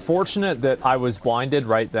 it's unfortunate that I was blinded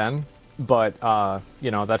right then, but,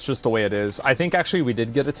 you know, that's just the way it is. I think actually we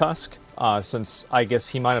did get a tusk, since I guess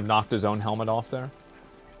he might have knocked his own helmet off there.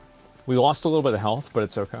 We lost a little bit of health, but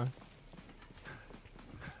it's okay.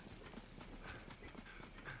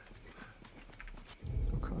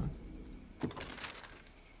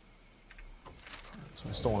 So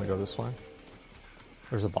I still want to go this way.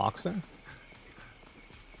 There's a box there.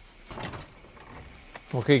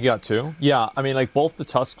 Okay, you got two. Yeah, I mean, like, both the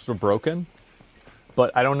tusks were broken.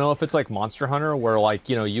 But I don't know if it's like Monster Hunter, where, like,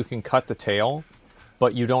 you know, you can cut the tail,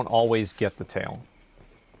 but you don't always get the tail.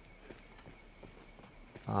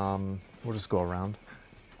 We'll just go around.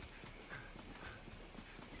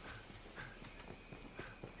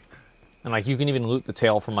 And, like, you can even loot the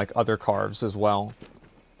tail from, like, other carves as well.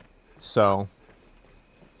 So...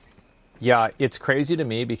 yeah, it's crazy to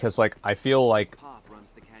me because, like, I feel like,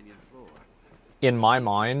 in my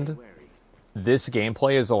mind, this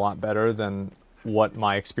gameplay is a lot better than what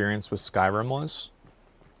my experience with Skyrim was.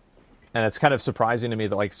 And it's kind of surprising to me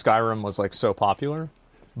that, like, Skyrim was, like, so popular,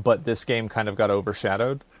 but this game kind of got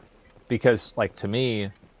overshadowed. Because, like, to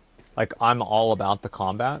me, like, I'm all about the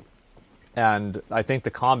combat. And I think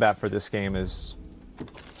the combat for this game is...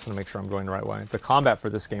 just to make sure I'm going the right way. The combat for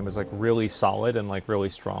this game is, like, really solid and, like, really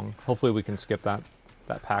strong. Hopefully we can skip that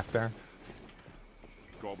pack there.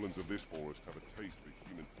 Goblins of this forest have a taste for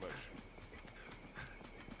human flesh.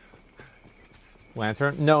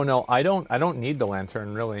 Lantern? No, I don't need the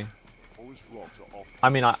lantern, really. I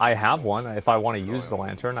mean, I have one. If I want to use the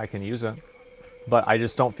lantern, I can use it. But I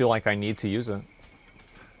just don't feel like I need to use it.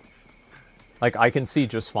 Like, I can see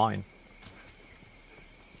just fine.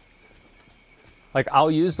 Like,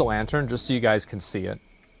 I'll use the lantern just so you guys can see it.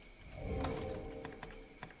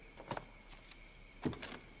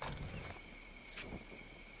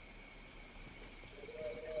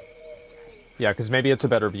 Yeah, because maybe it's a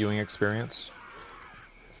better viewing experience.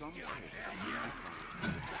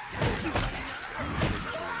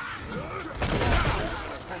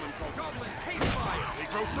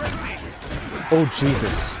 Oh,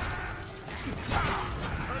 Jesus.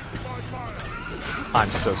 I'm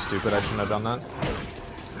so stupid, I shouldn't have done that.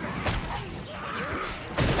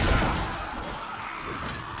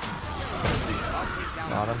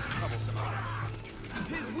 Got him.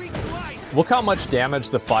 Look how much damage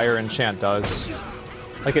the fire enchant does.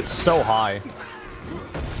 Like, it's so high.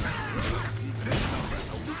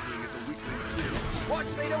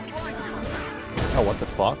 Oh, what the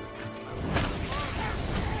fuck?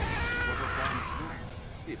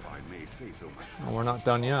 Oh, we're not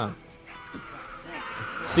done yet.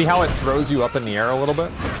 See how it throws you up in the air a little bit?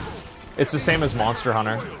 It's the same as Monster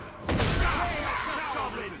Hunter.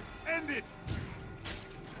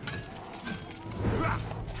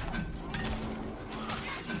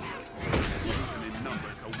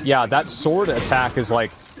 Yeah, that sword attack is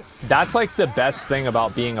like... that's like the best thing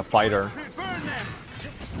about being a fighter.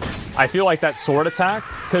 I feel like that sword attack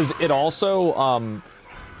because it also,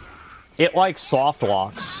 it, like, soft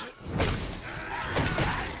locks.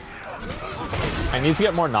 I need to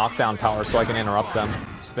get more knockdown power so I can interrupt them,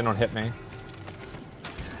 so they don't hit me.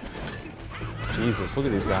 Jesus, look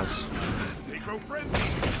at these guys.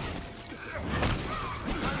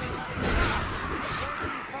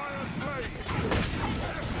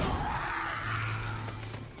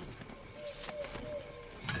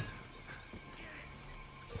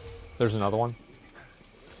 There's another one.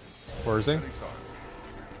 Where is he?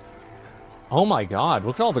 Oh my god,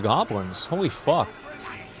 look at all the goblins. Holy fuck.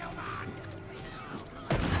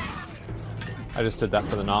 I just did that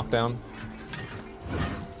for the knockdown.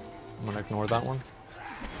 I'm gonna ignore that one.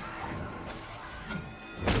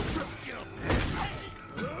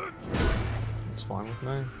 It's fine with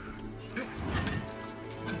me.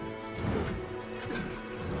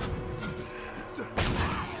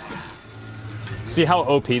 See how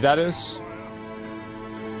OP that is?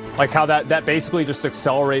 Like how that basically just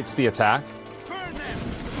accelerates the attack.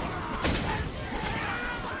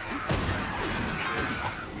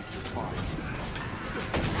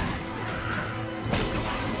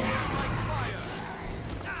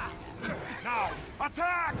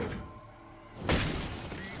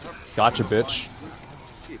 Gotcha, bitch.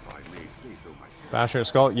 Bashing your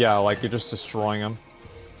skull? Yeah, like you're just destroying him.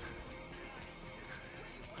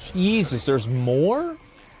 Jesus, there's more?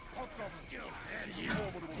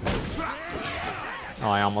 Oh,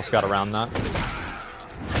 I almost got around that.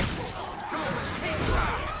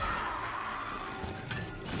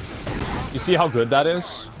 You see how good that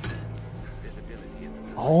is?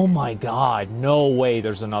 Oh my god, no way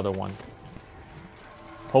there's another one.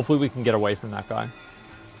 Hopefully we can get away from that guy.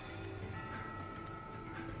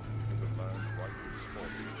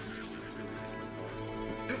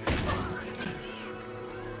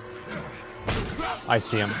 I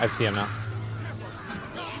see him now.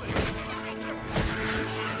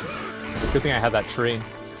 Good thing I had that tree.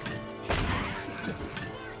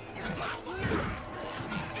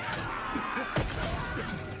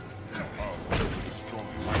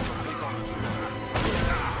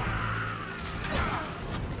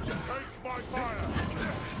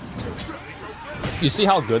 You see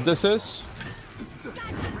how good this is?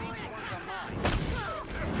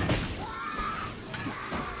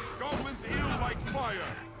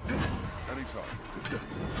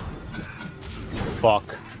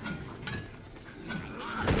 Fuck.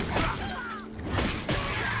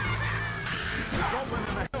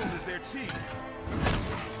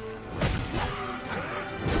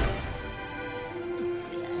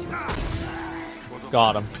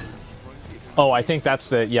 Got him. Oh, I think that's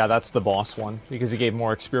the, yeah, that's the boss one, because he gave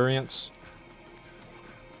more experience.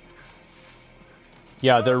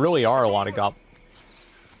 Yeah, there really are a lot of goblins.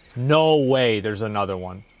 No way there's another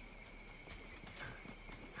one.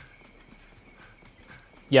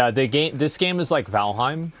 Yeah, this game is like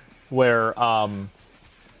Valheim, where,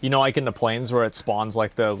 you know, like in the plains where it spawns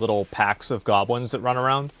like the little packs of goblins that run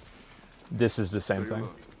around? This is the same thing.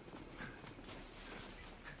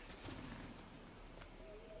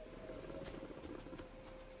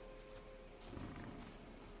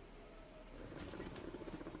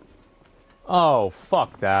 Oh,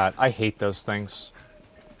 fuck that. I hate those things.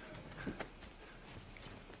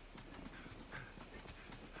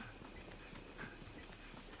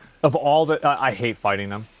 Of all the... I hate fighting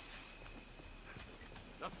them.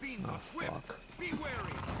 Oh, fuck.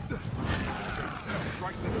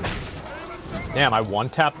 Damn, I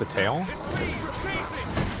one-tapped the tail?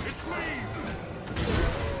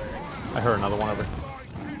 I heard another one over...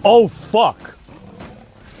 Oh, fuck!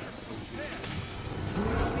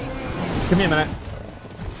 Give me a minute.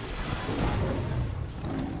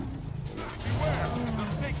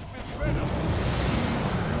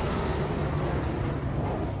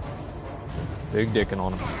 Big dickin'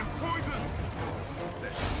 on him.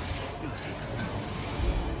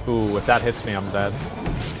 Ooh, if that hits me, I'm dead.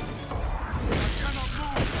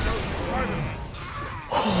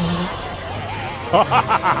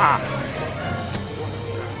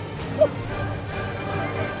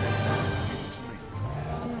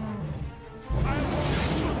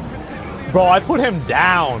 Bro, I put him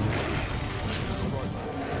down.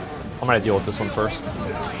 I'm gonna deal with this one first.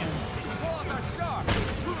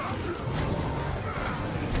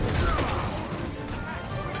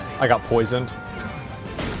 I got poisoned.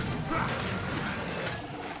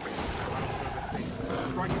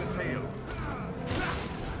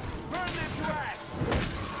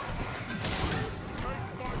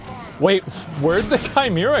 Wait, where'd the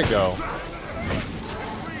Chimera go?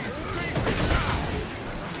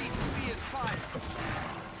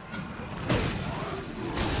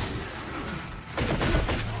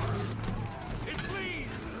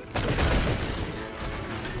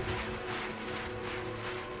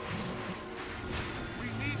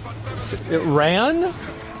 It ran?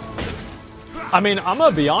 I mean, I'm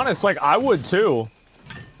gonna be honest, like, I would too.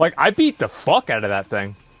 Like, I beat the fuck out of that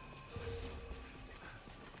thing.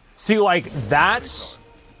 See, like, that's...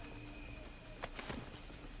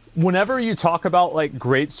 Whenever you talk about, like,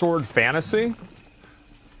 greatsword fantasy,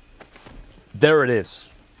 there it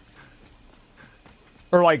is.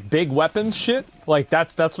 Or, like, big weapon shit, like,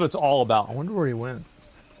 that's what it's all about. I wonder where he went.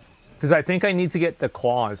 Because I think I need to get the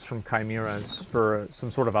claws from chimeras for some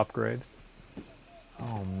sort of upgrade.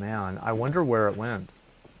 Oh, man. I wonder where it went.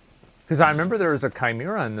 Because I remember there was a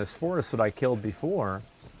chimera in this forest that I killed before.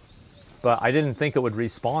 But I didn't think it would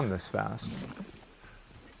respawn this fast.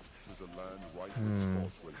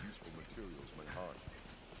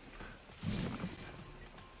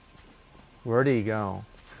 Where did he go?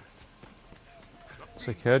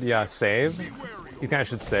 So kid, yeah, save? You think I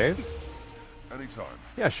should save? Anytime.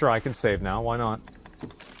 Yeah, sure, I can save now. Why not?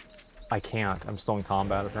 I can't. I'm still in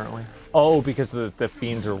combat, apparently. Oh, because the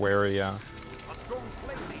fiends are wary, yeah.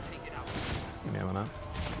 Give me a minute.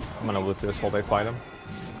 I'm gonna loot this while they fight him.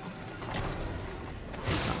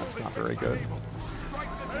 No, that's not very good.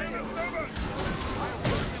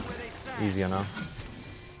 Easy enough.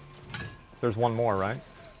 There's one more, right?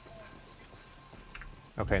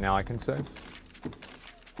 Okay, now I can save.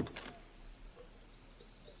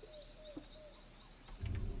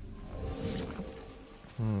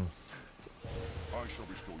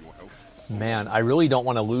 Man, I really don't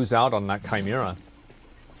want to lose out on that chimera.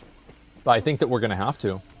 But I think that we're going to have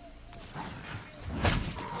to.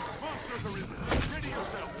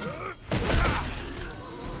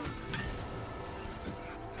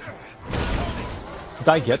 Did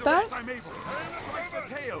I get that?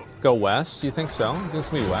 Go west? You think so? You think it's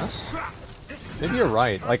going to be west? Maybe you're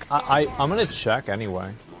right. Like, I'm going to check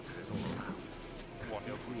anyway.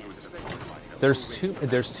 There's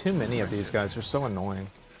too many of these guys. They're so annoying.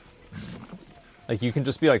 Like, you can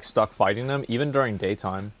just be, like, stuck fighting them, even during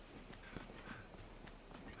daytime.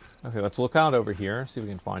 Okay, let's look out over here, see if we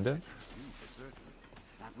can find it.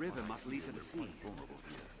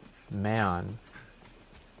 Man.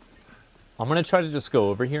 I'm gonna try to just go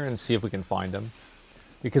over here and see if we can find him.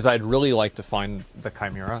 Because I'd really like to find the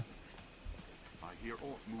chimera. I hear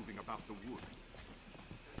aught moving about the wood.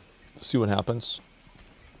 See what happens.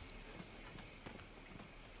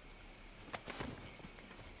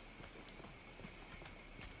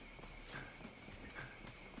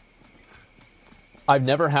 I've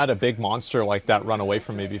never had a big monster like that run away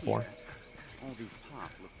from me before. All these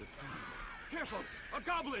paths look the same. Careful, a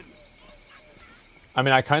goblin! I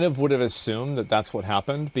mean, I kind of would have assumed that that's what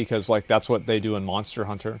happened, because, like, that's what they do in Monster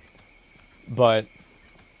Hunter. But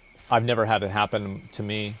I've never had it happen to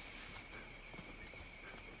me.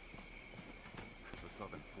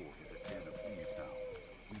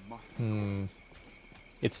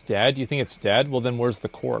 It's dead? You think it's dead? Well, then where's the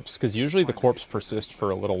corpse? Because usually the corpse persists for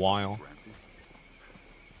a little while.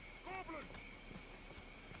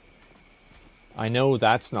 I know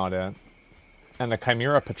that's not it. And the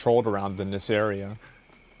chimera patrolled around in this area.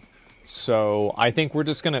 So I think we're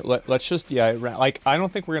just gonna let's just like I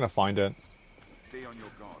don't think we're gonna find it. Stay on your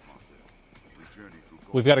guard, Master. We journey through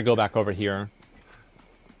We've got to go back over here.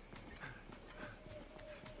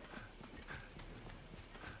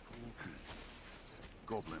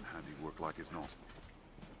 Goblin handiwork like as not.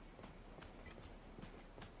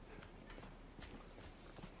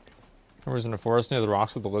 He was in the forest near the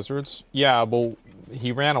rocks with the lizards. Yeah, well,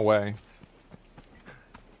 he ran away.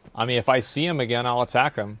 I mean, if I see him again, I'll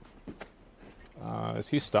attack him. Is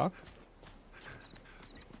he stuck?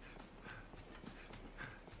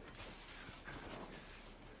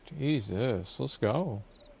 Jesus, let's go.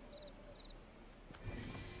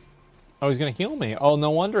 Oh, he's gonna heal me. Oh,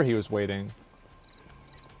 no wonder he was waiting.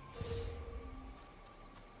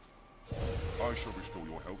 I shall restore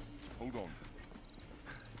your health. Hold on.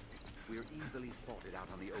 We are easily spotted out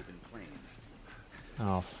on the open plains.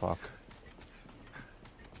 Oh, fuck.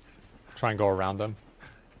 Try and go around them.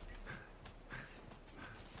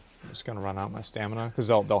 I'm just gonna run out my stamina, because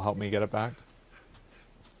they'll help me get it back.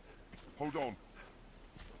 Hold on.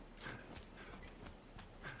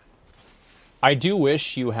 I do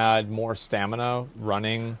wish you had more stamina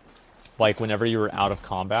running, like, whenever you were out of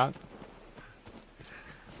combat.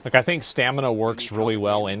 Like, I think stamina works really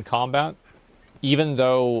well in combat, even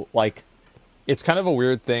though, like, it's kind of a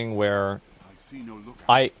weird thing where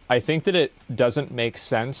I think that it doesn't make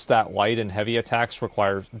sense that light and heavy attacks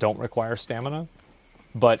don't require stamina,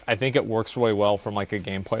 but I think it works really well from, like, a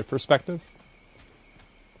gameplay perspective.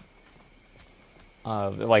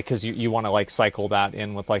 Like, because you want to, like, cycle that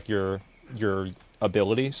in with, like, your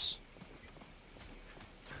abilities.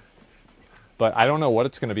 but I don't know what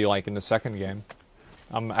it's going to be like in the second game.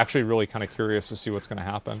 I'm actually really kind of curious to see what's going to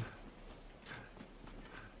happen.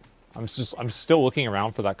 I'm still looking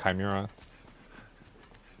around for that Chimera.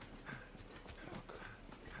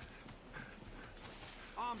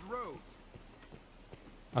 Armed roads.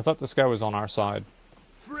 I thought this guy was on our side.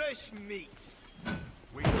 Fresh meat.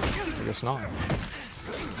 I guess not.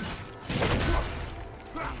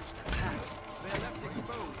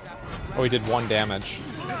 Oh, he did 1 damage.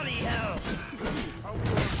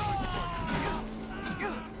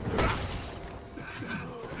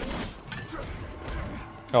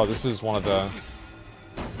 Oh, this is one of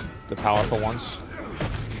the powerful ones.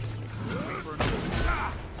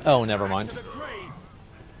 Oh, never mind.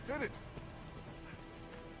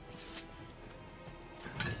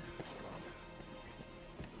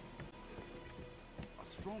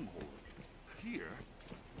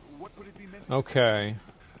 Okay,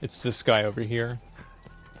 it's this guy over here.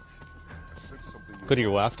 Go to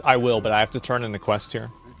your left. I will, but I have to turn in the quest here.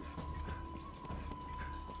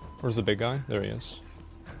 Where's the big guy? There he is.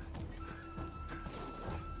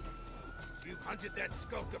 You've hunted that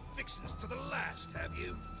skulk of fixins to the last, have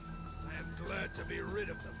you? I am glad to be rid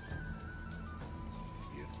of them.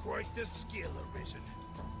 You've quite the skill, Arisen,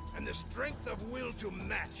 and the strength of will to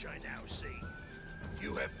match, I now see.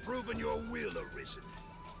 You have proven your will, Arisen.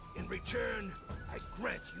 In return, I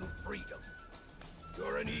grant you freedom.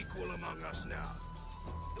 You're an equal among us now.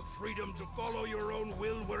 The freedom to follow your own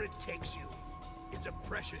will where it takes you. It's a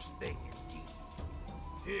precious thing indeed.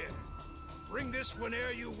 Here, bring this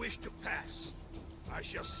whene'er you wish to pass. I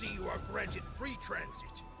shall see you are granted free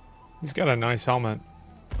transit. He's got a nice helmet.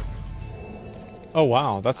 Oh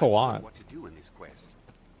wow, that's a lot. What to do in this quest?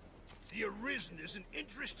 The Arisen is an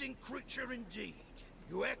interesting creature indeed.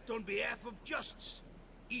 You act on behalf of justice,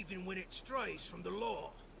 even when it strays from the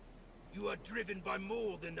law. You are driven by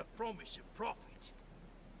more than the promise of profit.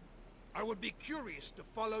 I would be curious to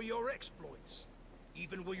follow your exploits,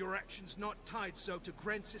 even were your actions not tied so to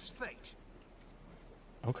Grensis' fate.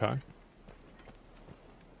 Okay.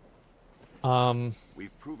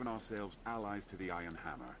 We've proven ourselves allies to the Iron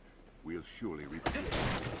Hammer. We'll surely repay it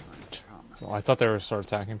when times come. So I thought they were start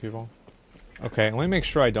attacking people. Okay, let me make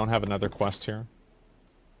sure I don't have another quest here.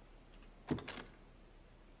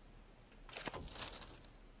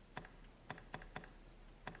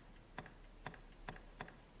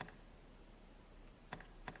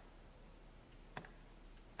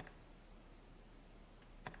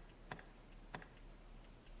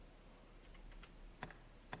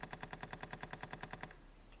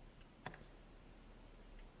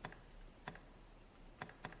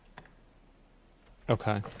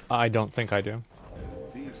 Okay, I don't think I do.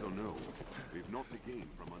 Thieves will know they've not to gain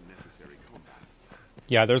from unnecessary combat.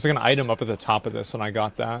 Yeah, there's like an item up at the top of this, and I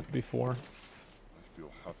got that before. I feel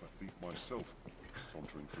half a thief myself,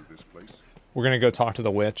 sauntering through this place. We're gonna go talk to the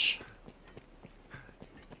witch.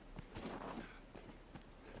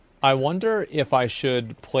 I wonder if I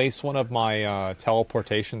should place one of my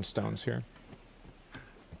teleportation stones here.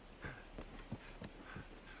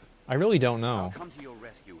 I really don't know. I'll come to your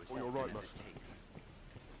rescue as often as it takes.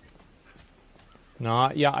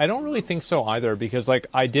 Nah, yeah, I don't really think so either, because, like,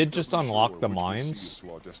 I did just unlock the mines,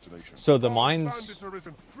 so the mines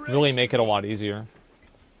really make it a lot easier.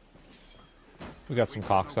 We got some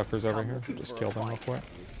cocksuckers over here. Just kill them real quick.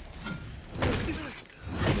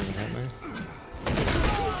 Didn't hit me.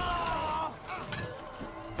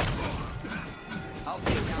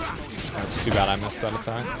 That's too bad I missed that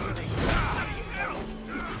attack.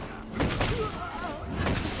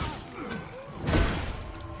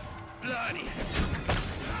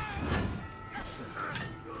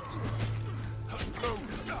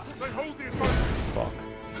 Fuck.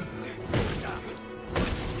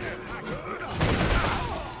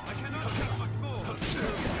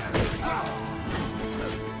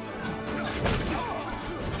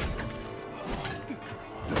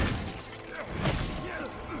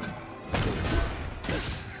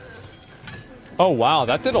 Oh wow,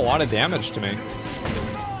 that did a lot of damage to me.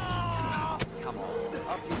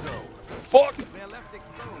 Fuck!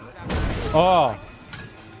 Oh.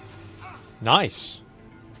 Nice.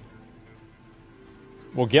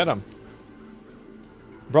 We'll get him.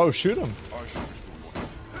 Bro, shoot him.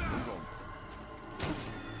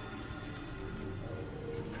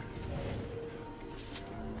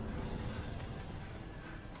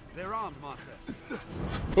 They're armed, Master.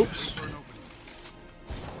 Oops.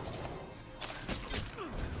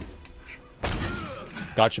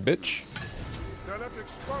 Gotcha, bitch.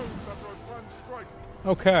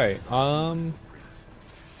 Okay,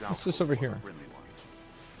 what's this over here?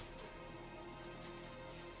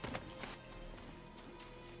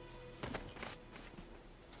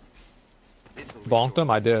 bonked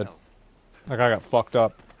him? I did. That guy got fucked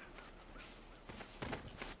up.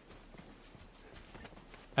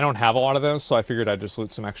 I don't have a lot of those, so I figured I'd just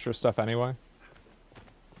loot some extra stuff anyway.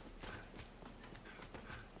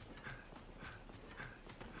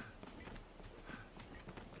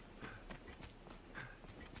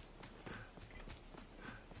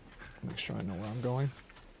 Make sure I know where I'm going.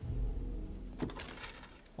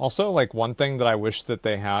 Also, like, one thing that I wish that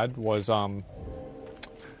they had was,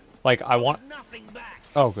 like, I want...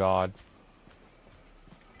 Oh, God.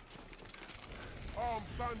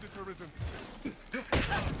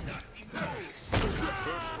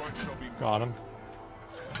 Got him.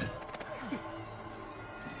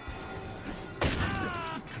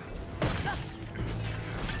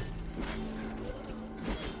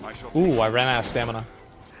 Ooh, I ran out of stamina.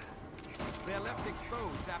 They're left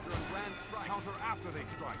exposed after a grand strike. Counter after they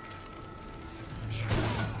strike.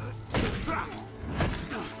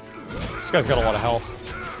 This guy's got a lot of health.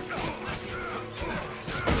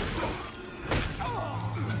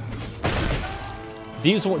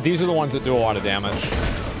 These are the ones that do a lot of damage.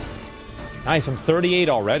 Nice, I'm 38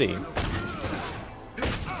 already.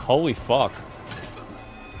 Holy fuck.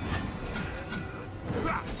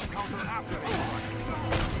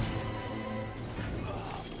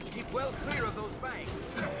 Keep well clear of those banks.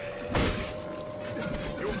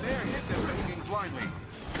 You'll dare hit them swinging blindly.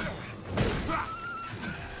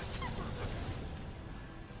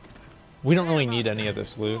 We don't really need any of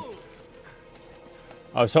this loot.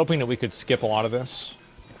 I was hoping that we could skip a lot of this.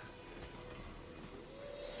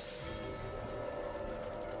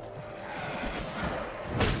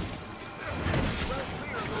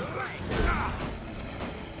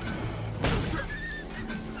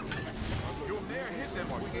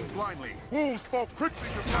 I'm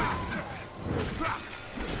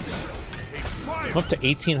up to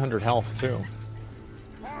 1800 health too.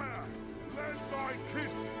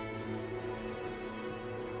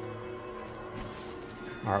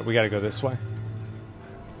 Alright, we gotta go this way.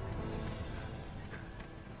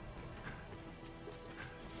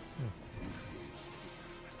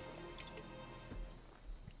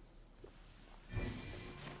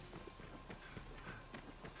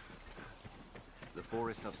 The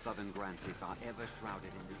forests of southern Grancis are ever shrouded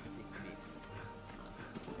in this thick mist.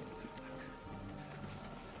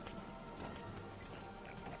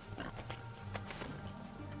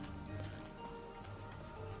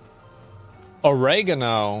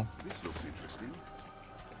 Oregano. This looks interesting.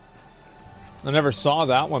 I never saw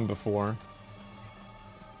that one before.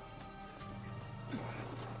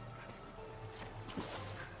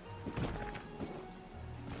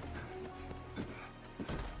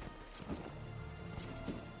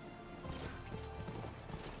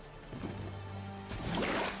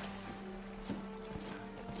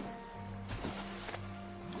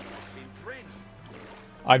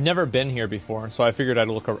 I've never been here before, so I figured I'd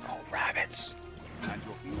look around. Oh, rabbits.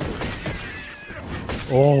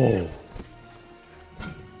 Oh.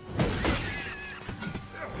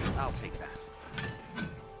 I'll take that.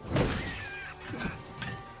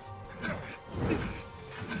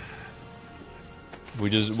 We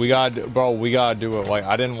gotta do it. Like,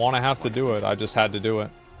 I didn't want to have to do it. I just had to do it.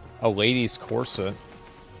 A lady's corset.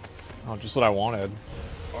 Oh, just what I wanted. I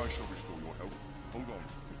shall restore your health. Hold on.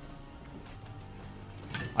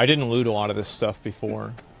 I didn't loot a lot of this stuff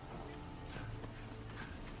before.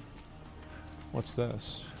 What's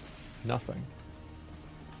this? Nothing.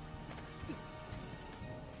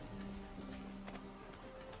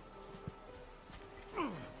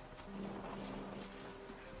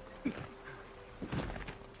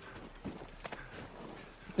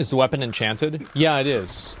 Is the weapon enchanted? Yeah, it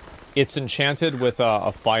is. It's enchanted with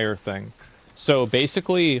a fire thing. So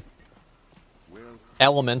basically,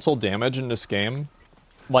 elemental damage in this game,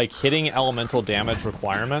 like hitting elemental damage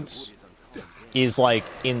requirements, is like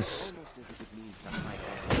an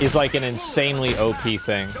insanely OP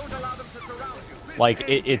thing. Like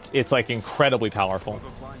it's like incredibly powerful.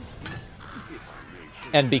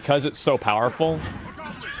 And because it's so powerful,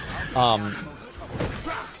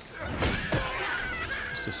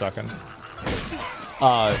 just a second.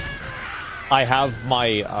 I have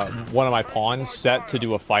my one of my pawns set to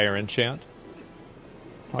do a fire enchant.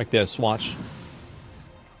 Like this, watch.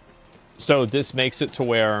 So this makes it to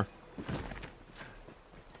where,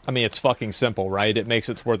 I mean, it's fucking simple, right? It makes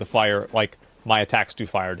it to where the fire, like, my attacks do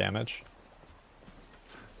fire damage.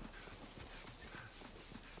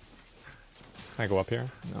 Can I go up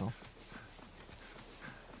here? No.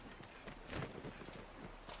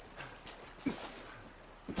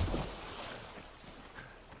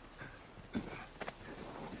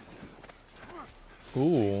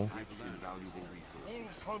 Ooh.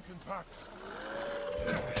 hunt in packs.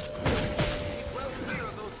 Keep well clear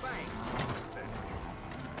of those banks.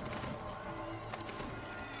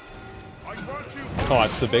 I want you. Oh,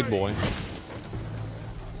 that's the big boy.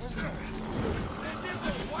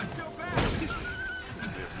 Watch your back.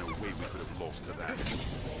 There's no way we could have lost to that.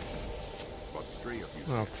 But stray a few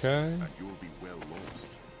steps, Okay. and you'll be well lost,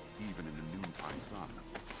 even in the noontime sun.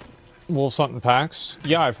 Wolves hunting packs?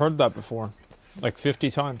 Yeah, I've heard that before. Like 50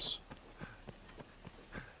 times.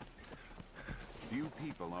 Few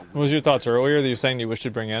people are What was your thoughts earlier that you're saying you wish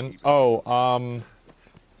to bring in? Oh,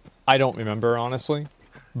 I don't remember, honestly.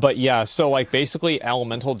 But yeah, so like basically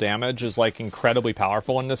elemental damage is like incredibly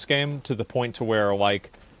powerful in this game to the point to where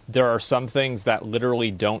like there are some things that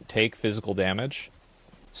literally don't take physical damage.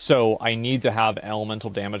 So I need to have elemental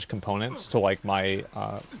damage components to like my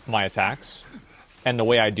my attacks. And the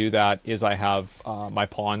way I do that is I have my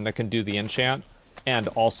pawn that can do the enchant, and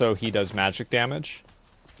also he does magic damage.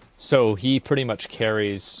 So he pretty much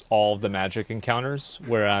carries all of the magic encounters,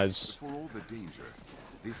 whereas... For all the danger,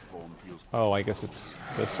 this form feels... Oh, I guess it's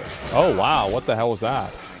this way. Oh, wow, what the hell was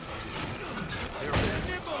that?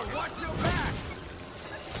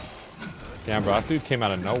 Damn, bro, that dude came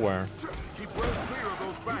out of nowhere. Keep well clear of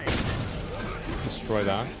those banks. Destroy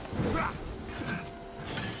that.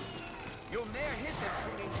 You'll ne'er hit them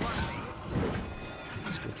swinging front of me.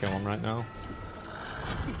 Let's go kill him right now.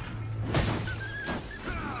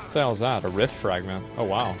 What the hell is that? A rift fragment. Oh,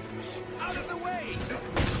 wow. Out of the way.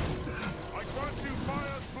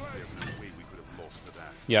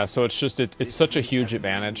 Yeah, so it's just, it's such a huge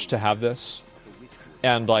advantage to have this.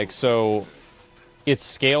 And, like, so it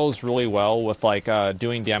scales really well with, like,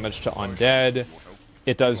 doing damage to undead.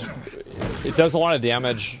 It does a lot of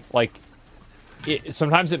damage, like,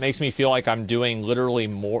 sometimes it makes me feel like I'm doing literally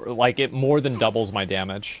more, like, it more than doubles my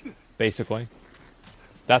damage, basically.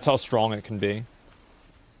 That's how strong it can be.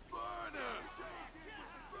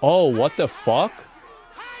 Oh, what the fuck?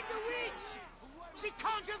 Hang the witch! She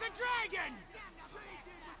conjures a dragon!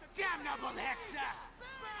 Damnable Hexa!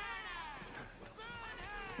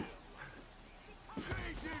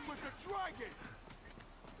 With the dragon.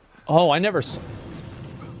 Oh, I never saw...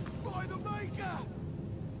 By the maker!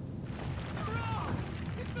 Hurrah!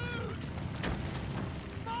 It moves!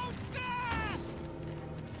 Monster!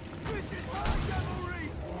 This is high devilry!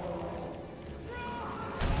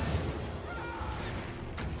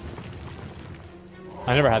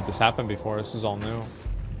 I never had this happen before. This is all new.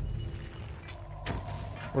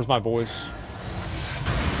 Where's my boys?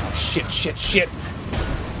 Oh, shit, shit, shit!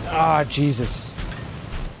 Ah, Jesus.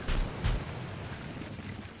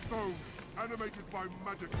 Stone, animated by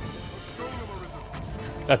magic. A golem arisen.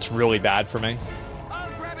 That's really bad for me.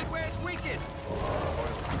 I'll grab it where it's weakest!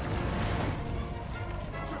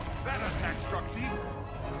 That attack struck deep.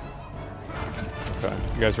 Okay,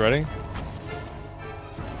 you guys ready?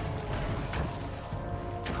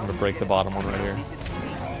 I'm gonna break the bottom one right here.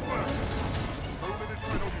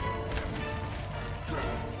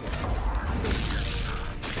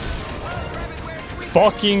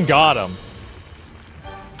 Fucking got him.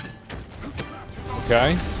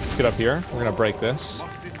 Okay, let's get up here. We're gonna break this.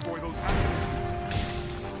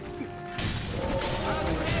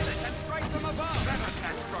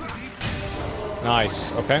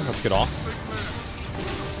 Nice. Okay, let's get off.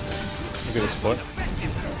 Look at his foot.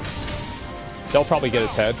 They'll probably get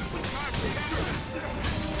his head.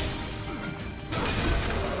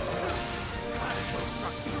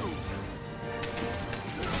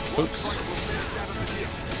 Oops.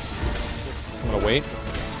 I'm gonna wait.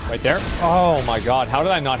 Right there. Oh my god, how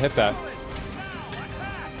did I not hit that?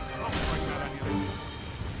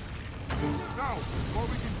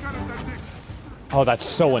 Oh, that's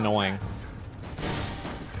so annoying.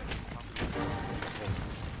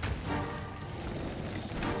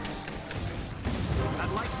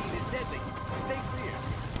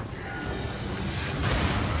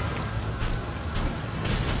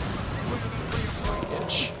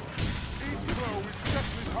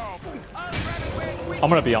 I'm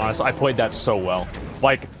gonna be honest, I played that so well.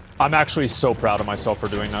 Like, I'm actually so proud of myself for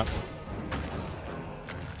doing that.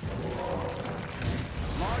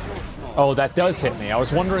 Oh, that does hit me. I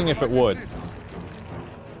was wondering if it would.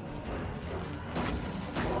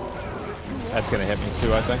 That's gonna hit me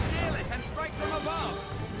too, I think.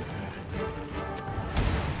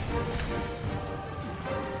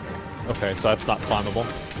 Okay, so that's not climbable.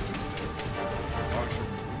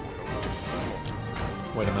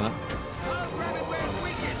 Wait a minute.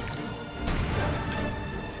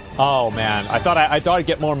 Oh man, I thought I'd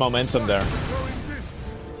get more momentum there.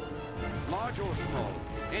 Large or small,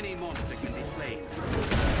 any monster can be slain.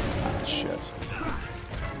 Ah, shit.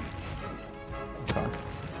 Okay.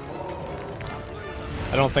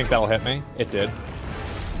 I don't think that'll hit me. It did.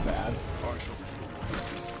 Bad.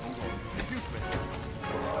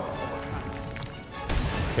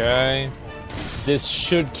 Okay. This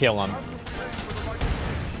should kill him.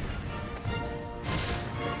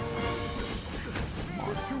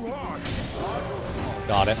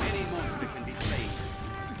 Got it.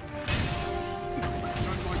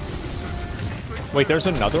 Wait, there's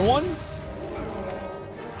another one?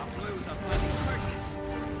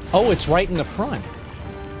 Oh, it's right in the front.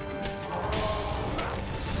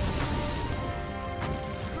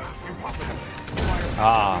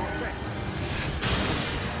 Ah.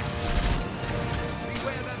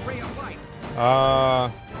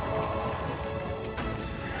 Ah,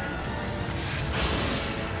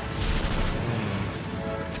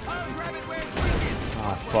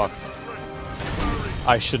 fuck.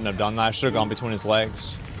 I shouldn't have done that. I should have gone between his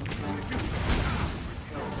legs.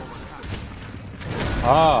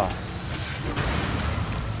 Ah.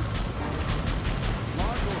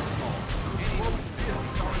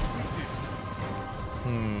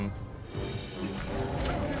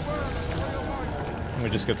 Let me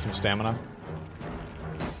just get some stamina.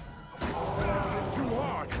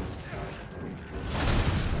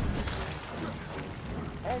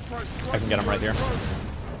 I can get him right here.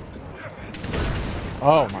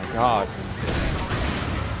 Oh my god.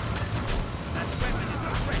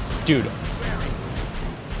 Dude.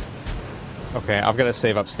 Okay, I've got to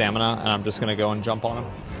save up stamina, and I'm just going to go and jump on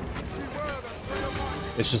him.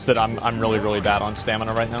 It's just that I'm really, really bad on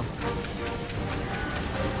stamina right now.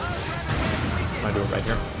 I'm going to do it right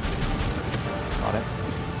here. Got it.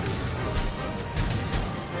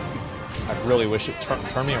 I really wish it...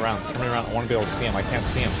 Turn me around. Turn me around. I want to be able to see him. I can't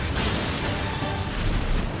see him.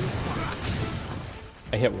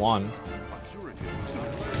 I hit one.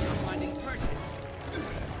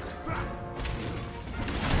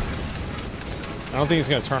 I don't think he's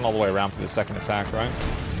going to turn all the way around for the second attack, right?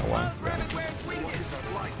 No way.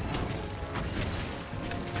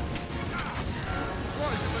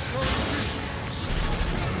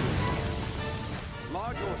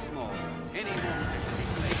 Large or small, any monster can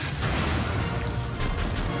be slain.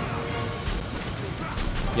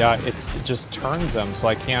 Yeah, it just turns them, so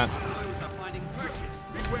I can't...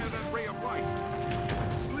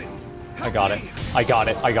 I got it. I got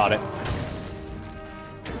it. I got it.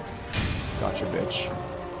 Gotcha, bitch.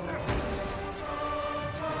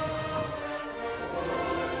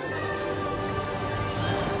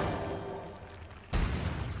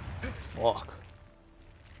 Fuck.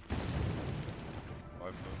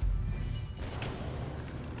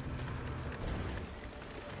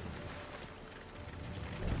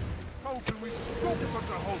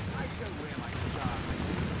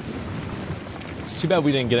 It's too bad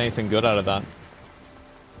we didn't get anything good out of that.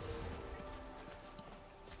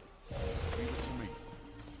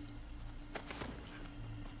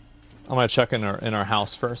 I'm gonna check in our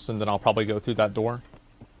house first, and then I'll probably go through that door.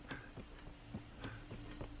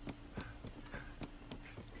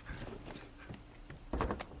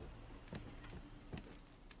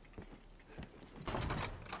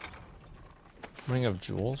 Ring of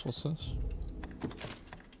Jewels, what's this?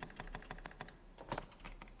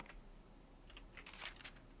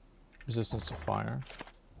 Resistance to fire.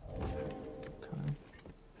 Okay.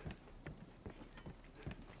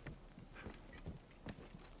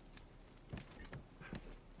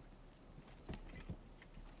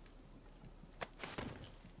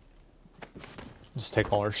 Just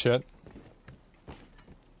take all our shit.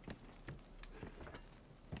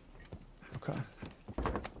 Okay.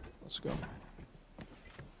 Let's go.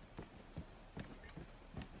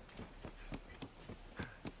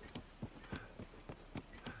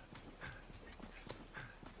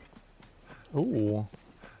 Ooh.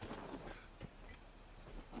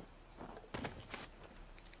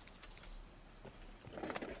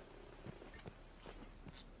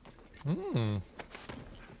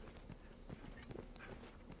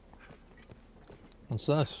 What's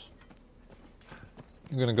this?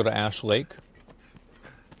 I'm gonna go to Ash Lake.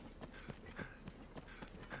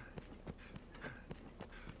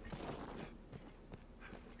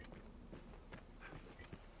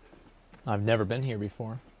 I've never been here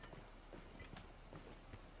before.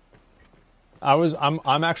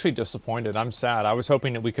 I'm actually disappointed. I'm sad. I was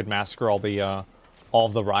hoping that we could massacre all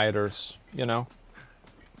of the rioters, you know?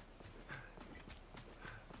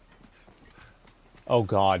 Oh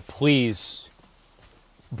god, please.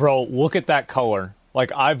 Bro, look at that color.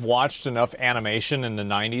 Like, I've watched enough animation in the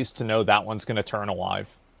 90s to know that one's gonna turn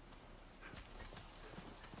alive.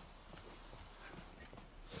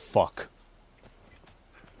 Fuck.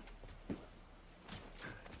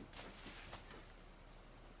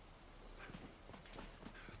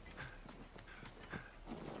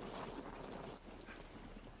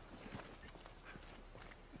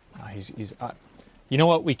 He's you know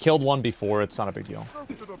what? We killed one before. It's not a big deal.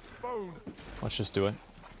 Let's just do it.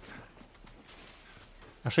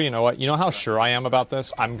 Actually, you know what? You know how sure I am about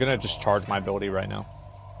this? I'm gonna just charge my ability right now.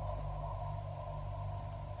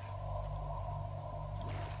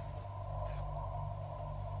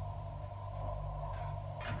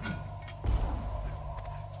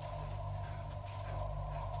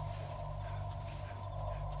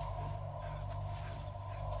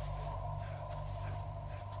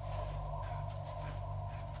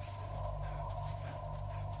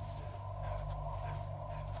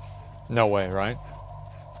 No way, right?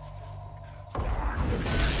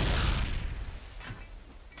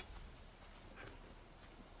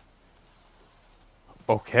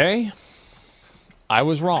 Okay. I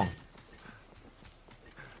was wrong.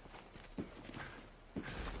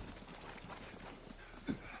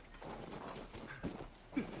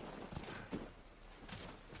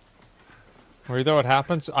 Or though it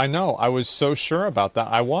happens, I know. I was so sure about that.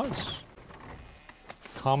 I was.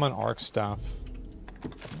 Common arc staff.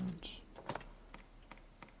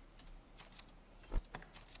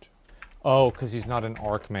 Oh, because he's not an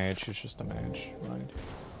archmage, he's just a mage, right?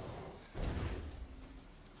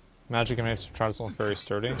 Magic and mace tries to look very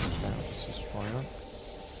sturdy. Okay, let's destroy it.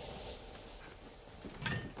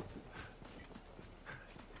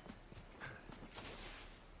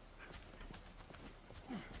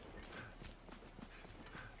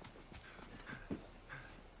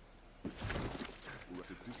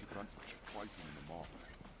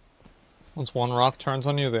 Once one rock turns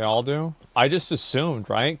on you, they all do? I just assumed,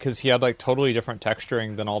 right? Because he had like totally different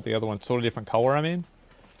texturing than all the other ones. Totally different color, I mean.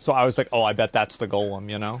 So I was like, oh, I bet that's the golem,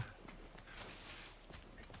 you know?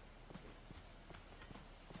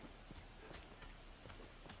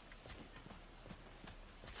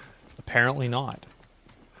 Apparently not.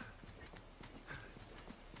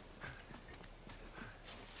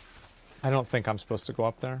 I don't think I'm supposed to go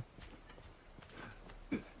up there.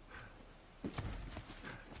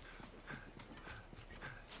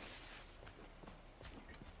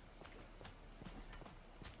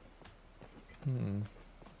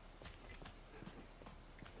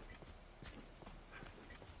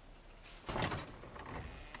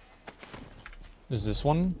 Is this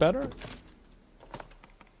one better?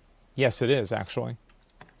 Yes, it is, actually.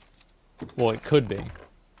 Well, it could be.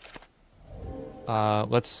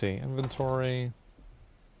 Let's see. Inventory.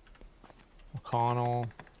 McConnell.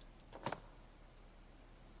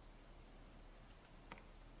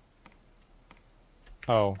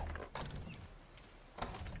 Oh.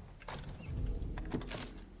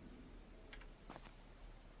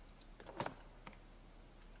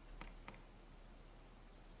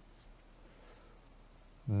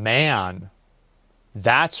 Man,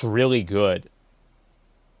 that's really good.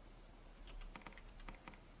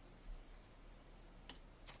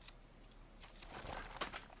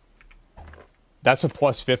 That's a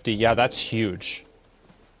plus 50. Yeah, that's huge.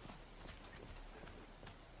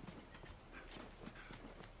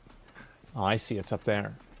 Oh, I see. It's up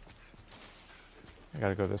there. I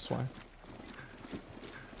gotta go this way.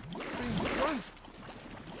 Christ.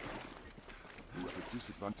 You're at a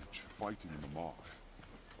disadvantage fighting in the marsh.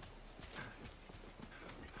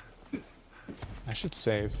 I should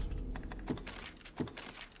save.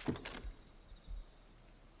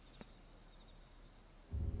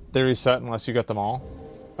 They reset unless you get them all.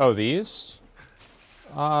 Oh, these?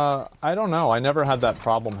 I don't know. I never had that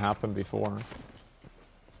problem happen before.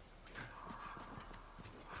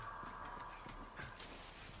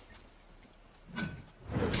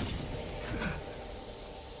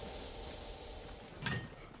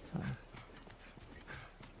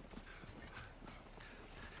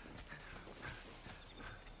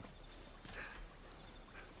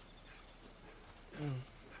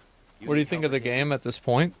 What do you think of the game at this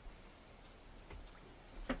point?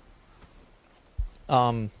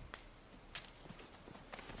 I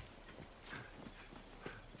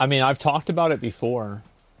mean, I've talked about it before.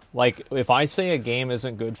 Like, if I say a game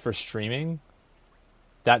isn't good for streaming,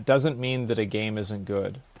 that doesn't mean that a game isn't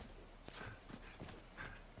good.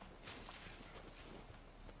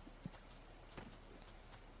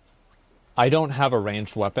 I don't have a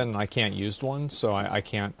ranged weapon, and I can't use one, so I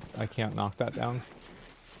can't knock that down.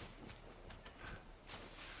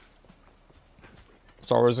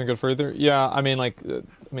 Star Wars isn't good for either? Yeah, I mean, like,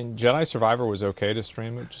 Jedi Survivor was okay to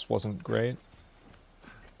stream, it just wasn't great.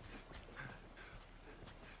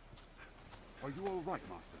 Are you all right,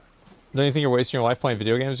 Master? Don't you think you're wasting your life playing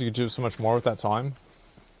video games? You could do so much more with that time.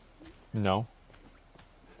 No.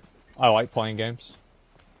 I like playing games.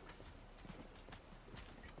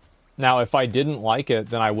 Now, if I didn't like it,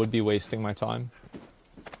 then I would be wasting my time.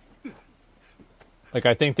 Like,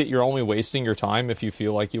 I think that you're only wasting your time if you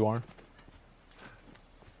feel like you are.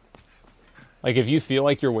 Like, if you feel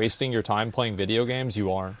like you're wasting your time playing video games,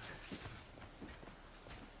 you are.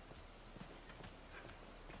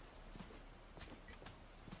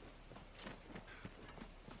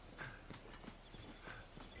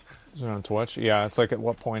 Is it on Twitch? Yeah, it's like, at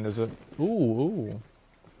what point is it? Ooh, ooh.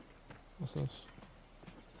 What's this?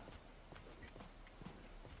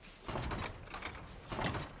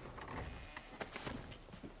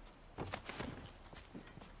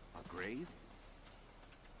 A grave?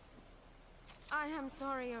 I am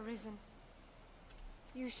sorry, Arisen.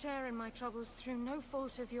 You share in my troubles through no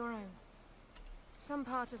fault of your own. Some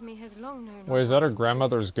part of me has long known. Wait, is that her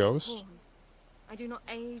grandmother's ghost? I do not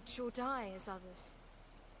age or die as others.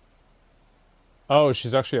 Oh,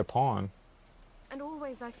 she's actually a pawn. And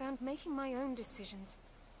always I found making my own decisions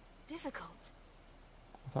difficult.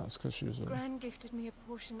 I thought it's because she was a... Gran gifted me a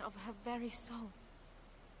portion of her very soul.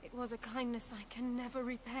 It was a kindness I can never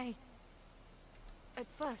repay. At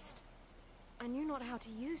first, I knew not how to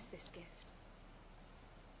use this gift.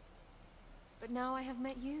 But now I have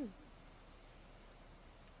met you.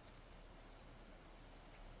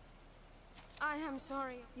 I am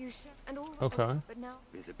sorry, you should, and all. Okay. But now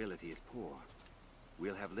Visibility is poor.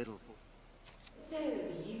 We'll have little. So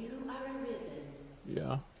you are Arisen.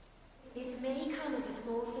 Yeah. This may come as a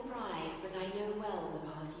small surprise, but I know well the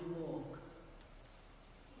path you walk.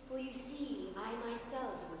 For you see, I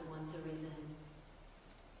myself was once Arisen.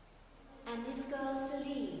 And this girl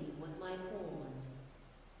Selene was my pawn.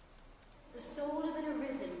 The soul of an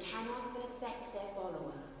Arisen cannot but affect their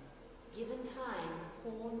follower. Given time,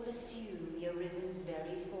 pawn will assume the Arisen's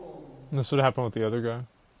very form. And this would happen with the other guy.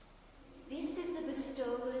 This is the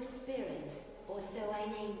bestowal of spirit, or so I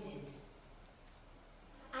named it.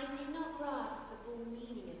 I did not grasp the full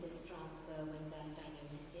meaning of this transfer when first I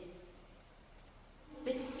noticed it.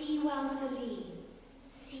 But see well, Selene.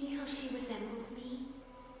 See how she resembles me?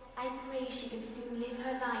 I pray she can soon live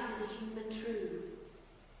her life as a human true.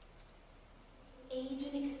 Age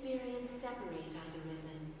and experience separate us,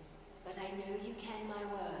 Arisen, but I know you ken my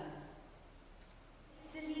words.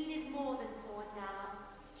 Selene is more than pawn now.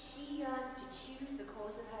 She yearns to choose the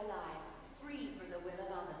course of her life, free from the will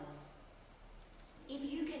of others. If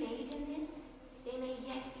you can aid in this, there may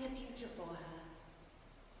yet be a future for her.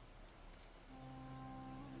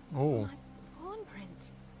 Oh. my pawn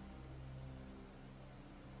print.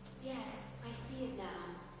 Yes, I see it now.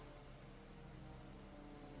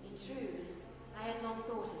 In truth, I had long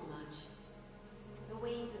thought as much. The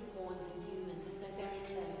ways of pawns and humans are so very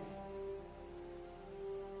close.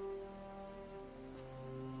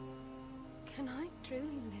 Can I truly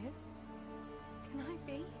live? Can I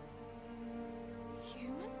be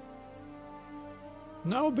human?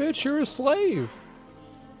 No, bitch, you're a slave.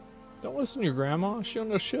 Don't listen to your grandma. She don't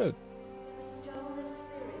know shit. The bestowal of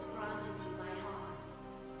spirit granted you my heart.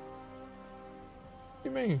 What do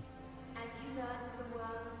you mean? As you learned of the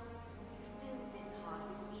world, you filled this heart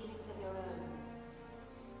with feelings of your own.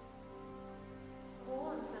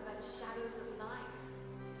 Pawns are but shadows of life,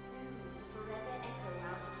 doomed to forever echo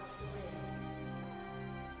out across the rift.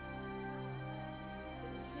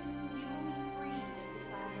 But soon you will be freed of this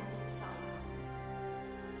unending cycle.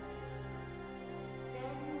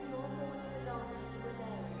 Then your thoughts belong to you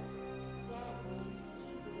alone. Then will you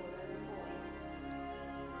speak with your own voice.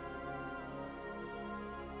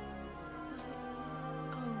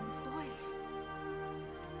 Own voice.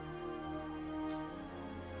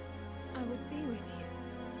 I would be with you.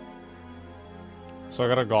 So I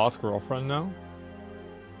got a goth girlfriend now?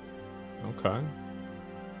 Okay. I've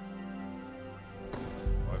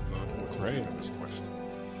learned what to Great. do in this quest.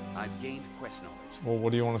 I've gained quest knowledge. Well,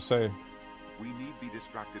 what do you want to say? We need be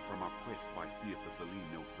distracted from our quest by fear for Selene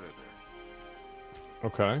no further.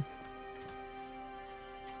 Okay.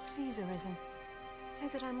 Please, Arisen, so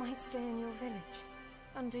that I might stay in your village,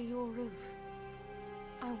 under your roof.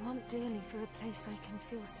 I want dearly for a place I can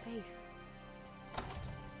feel safe.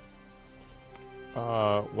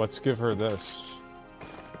 Let's give her this.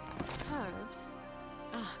 Herbs?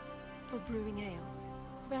 Ah, for brewing ale.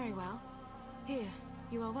 Very well. Here,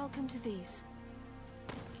 you are welcome to these.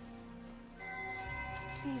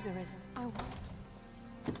 Please, Arisen, I want...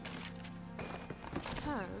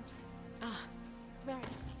 Herbs? Ah, very...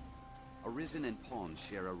 Arisen and pawn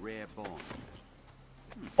share a rare bond.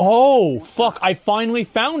 Oh, fuck, I finally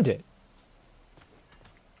found it.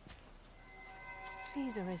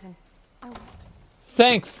 Please, Arisen, I want...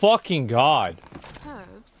 Thank fucking God.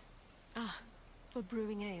 Herbs? Ah, for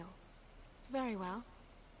brewing ale. Very well.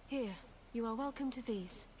 Here, you are welcome to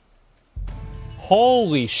these.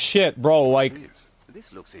 Holy shit, bro, like...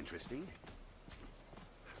 This looks interesting.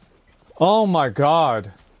 Oh my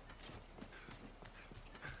god.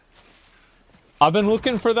 I've been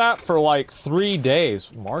looking for that for like 3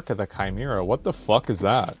 days. Mark of the Chimera. What the fuck is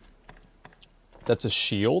that? That's a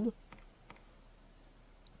shield?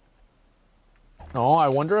 Oh, I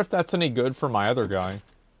wonder if that's any good for my other guy.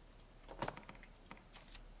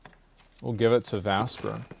 We'll give it to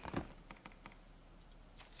Vasper.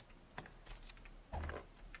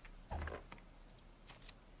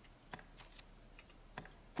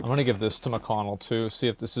 I'm gonna give this to McConnell too, see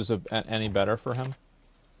if this is any better for him.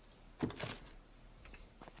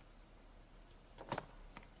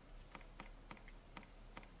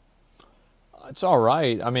 It's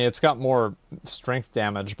alright. I mean, it's got more strength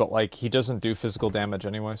damage, but like, he doesn't do physical damage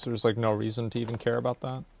anyway, so there's like no reason to even care about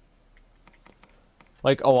that.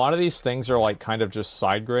 Like, a lot of these things are like kind of just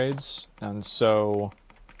side grades, and so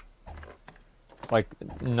like,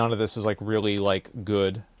 none of this is like really like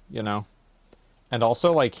good, you know? And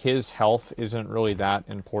also, like, his health isn't really that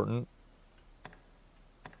important.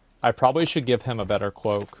 I probably should give him a better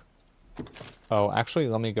cloak. Oh, actually,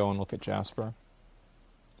 let me go and look at Jasper.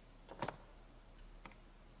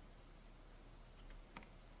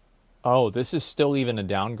 Oh, this is still even a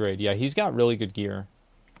downgrade. Yeah, he's got really good gear.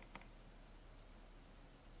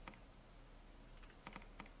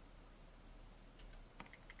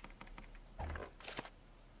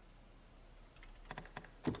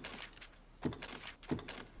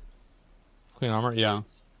 Clean armor? Yeah.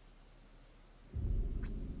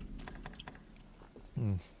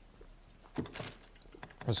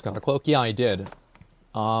 Just got a cloak? Yeah, I did.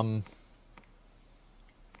 I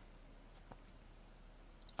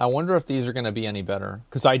wonder if these are going to be any better.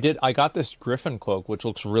 Because I got this Griffin cloak, which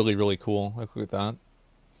looks really, really cool. Look at that.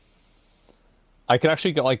 I could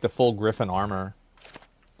actually get, like, the full Griffin armor.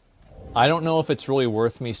 I don't know if it's really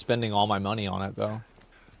worth me spending all my money on it, though.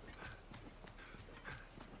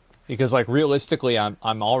 Because, like, realistically, I'm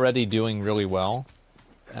already doing really well.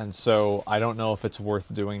 And so, I don't know if it's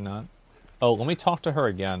worth doing that. Oh, let me talk to her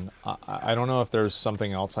again. I don't know if there's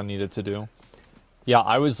something else I needed to do. Yeah,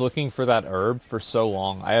 I was looking for that herb for so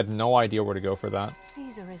long. I had no idea where to go for that.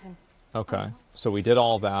 He's arisen. Okay, so we did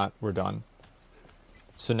all that. We're done.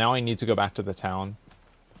 So now I need to go back to the town.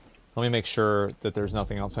 Let me make sure that there's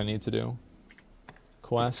nothing else I need to do.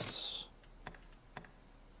 Quests.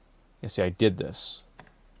 Yeah, see, I did this.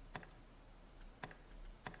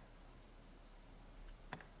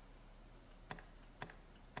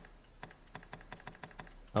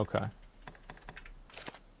 Okay.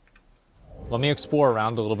 Let me explore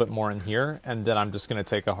around a little bit more in here, and then I'm just going to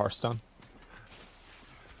take a Hearthstone.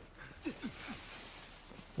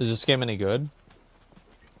 Is this game any good?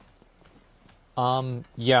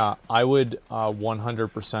 Yeah, I would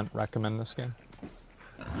 100% recommend this game.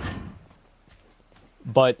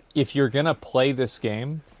 But if you're going to play this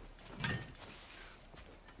game...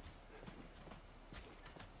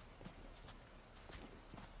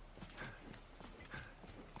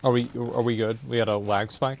 Are we good? We had a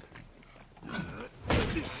lag spike?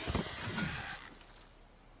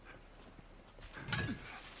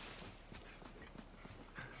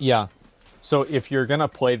 Yeah. So if you're gonna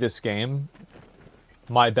play this game,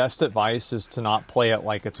 my best advice is to not play it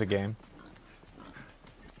like it's a game.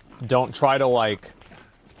 Don't try to like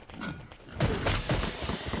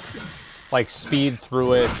speed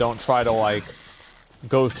through it. Don't try to like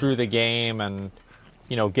go through the game and,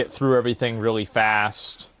 you know, get through everything really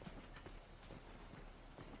fast.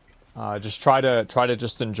 Just try to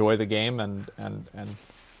just enjoy the game and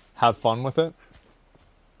have fun with it.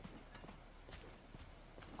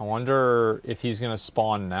 I wonder if he's gonna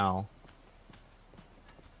spawn now.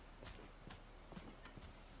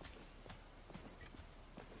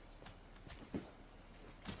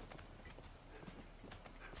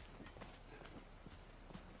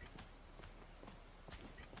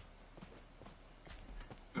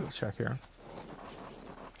 Check here.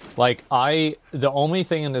 Like, the only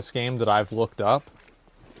thing in this game that I've looked up,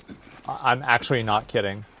 I'm actually not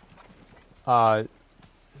kidding.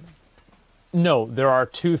 No, there are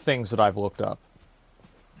 2 things that I've looked up.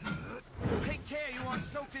 Take care, you aren't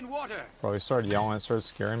soaked in water. Bro, he started yelling, it started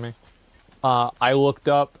scaring me. I looked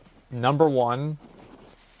up, number 1,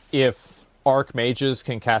 if archmages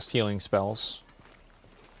can cast healing spells.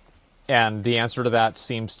 And the answer to that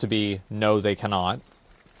seems to be no, they cannot.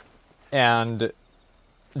 And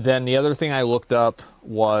then the other thing I looked up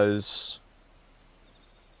was...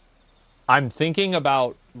 I'm thinking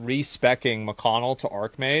about respecking McConnell to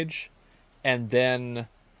Archmage, and then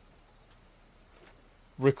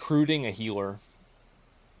recruiting a healer.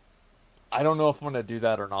 I don't know if I'm going to do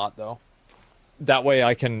that or not, though. that way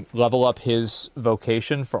I can level up his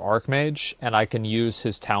vocation for Archmage, and I can use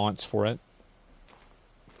his talents for it.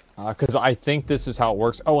 Because I think this is how it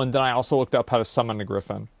works. Oh, and then I also looked up how to summon a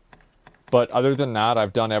Griffin. But other than that,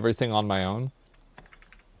 I've done everything on my own.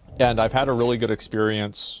 And I've had a really good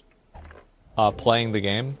experience playing the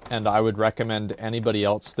game, and I would recommend anybody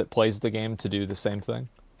else that plays the game to do the same thing.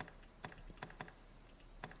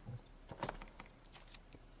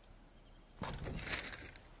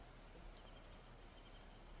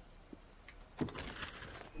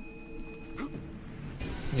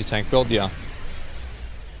 New tank build? Yeah.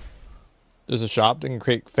 There's a shop that can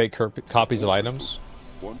create fake copies of items.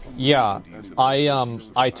 Yeah,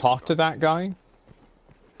 I talked to that guy,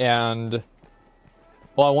 and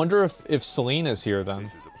well, I wonder if Selene is here then.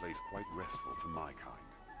 This is a place quite restful to my kind.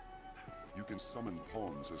 You can summon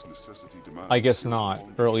pawns as necessity demands. I guess not,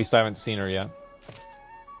 or at least I haven't seen her yet.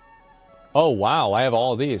 Oh wow, I have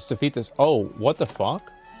all of these. Defeat this. Oh, what the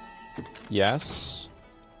fuck? Yes.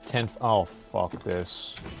 10. Oh fuck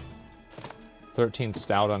this. 13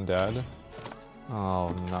 stout undead. Oh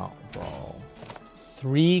no, bro.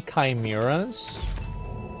 3 chimeras?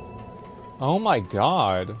 Oh my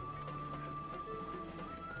god.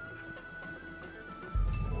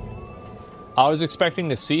 I was expecting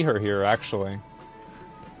to see her here, actually.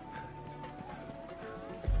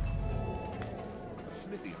 A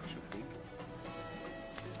smithy, I should think.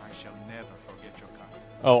 I shall never forget your kind.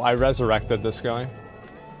 Oh, I resurrected this guy.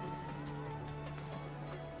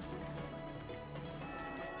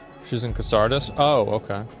 She's in Casardis? Oh,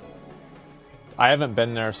 okay. I haven't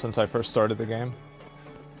been there since I first started the game.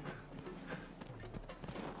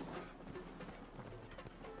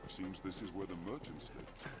 Seems this is where the merchants live.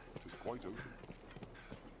 It is quite open.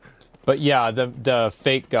 But yeah, the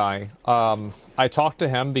fake guy. I talked to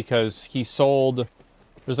him because he sold.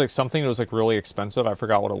 There's like something that was like really expensive. I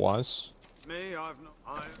forgot what it was. Me,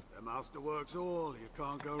 the master works all. You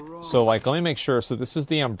can't go wrong. So like, let me make sure. So this is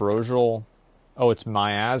the ambrosial. Oh, it's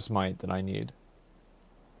miasmite that I need.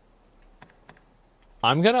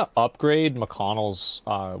 I'm gonna upgrade McConnell's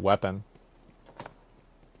weapon.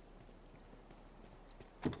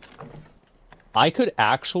 I could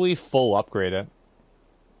actually full upgrade it.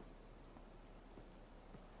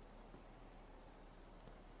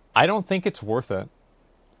 I don't think it's worth it.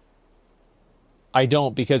 I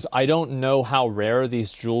don't, because I don't know how rare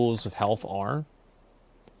these jewels of health are.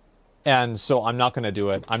 And so I'm not going to do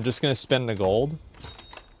it. I'm just going to spend the gold.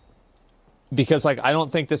 Because, like, I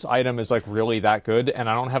don't think this item is, like, really that good. And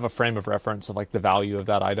I don't have a frame of reference of, like, the value of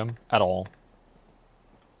that item at all.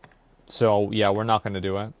 So, yeah, we're not going to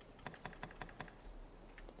do it.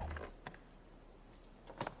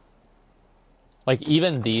 Like,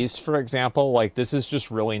 even these, for example, like, this is just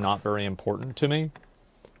really not very important to me.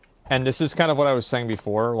 And this is kind of what I was saying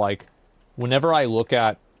before. Like, whenever I look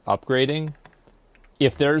at upgrading,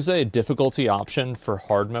 if there's a difficulty option for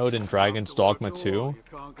hard mode in Dragon's Dogma 2,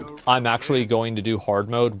 I'm actually going to do hard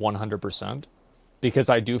mode 100%. Because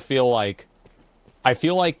I do feel like... I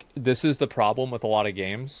feel like this is the problem with a lot of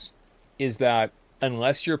games, is that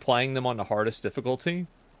unless you're playing them on the hardest difficulty,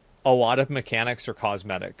 a lot of mechanics are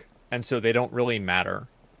cosmetic. And so they don't really matter.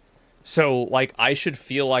 So, like, I should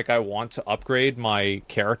feel like I want to upgrade my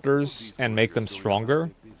characters and make them stronger,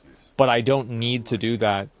 but I don't need to do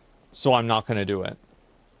that, so I'm not going to do it.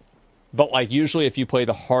 But, like, usually if you play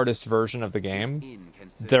the hardest version of the game,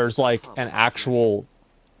 there's, like, an actual,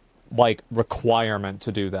 like, requirement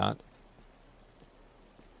to do that.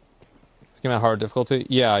 Give me a hard difficulty?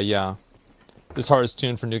 Yeah, yeah. This hard is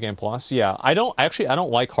tuned for New Game Plus? Yeah, I don't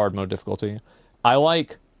like hard mode difficulty. I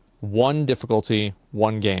like 1 difficulty,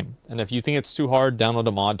 1 game. And if you think it's too hard, download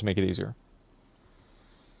a mod to make it easier.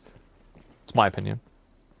 It's my opinion.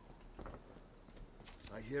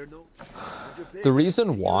 The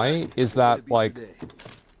reason why is that, like,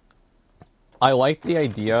 I like the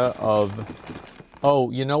idea of, oh,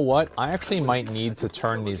 you know what? I actually might need to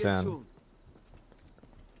turn these in.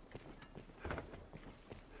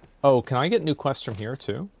 Oh, can I get new quests from here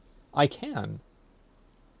too? I can.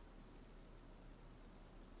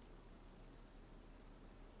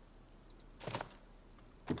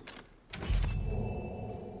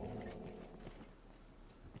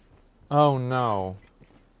 Oh no.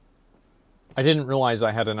 I didn't realize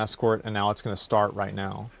I had an escort and now it's going to start right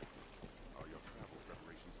now.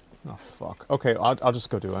 Oh fuck. Okay, I'll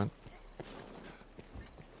just go do it.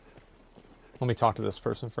 Let me talk to this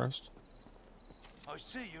person first. I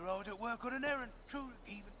see you're hard at work on an errand. True,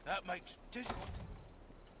 even that makes difference.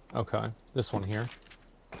 Okay, this one here.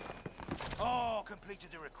 Oh, completed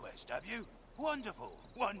the request, have you? Wonderful,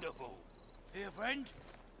 wonderful. Here, friend,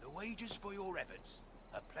 the wages for your efforts.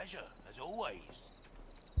 A pleasure, as always.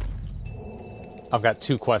 I've got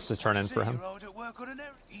 2 quests to turn in for him.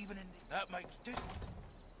 That makes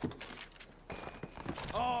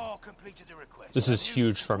Oh, completed the request. This is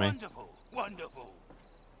huge for me. Wonderful, wonderful.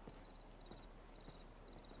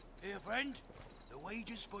 Dear friend, the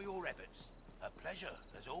wages for your efforts. A pleasure,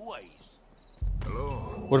 as always. Hello.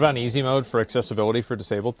 What about an easy mode for accessibility for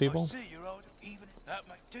disabled people?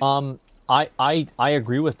 I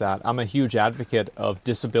agree with that. I'm a huge advocate of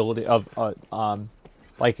disability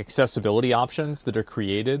like accessibility options that are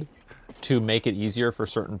created to make it easier for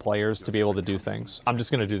certain players to be able to do things. I'm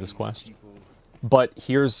just going to do this quest. But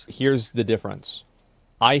here's the difference.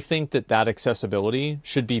 I think that accessibility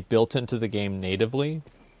should be built into the game natively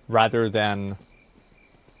rather than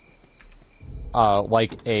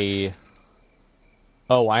like a...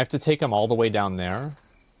 Oh, I have to take him all the way down there?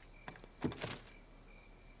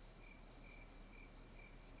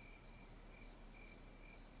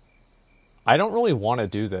 I don't really want to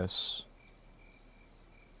do this.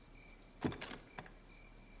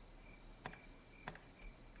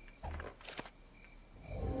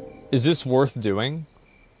 Is this worth doing?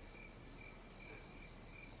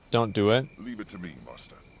 Don't do it. Leave it to me,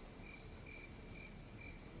 Master.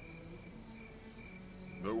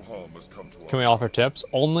 No harm must come to us. Can we offer tips?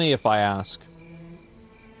 Only if I ask.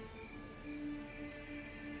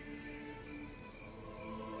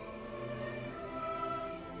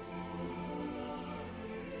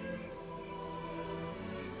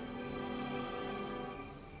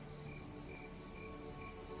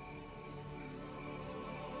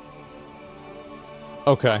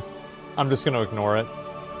 Okay. I'm just going to ignore it.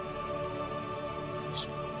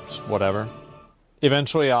 Just whatever.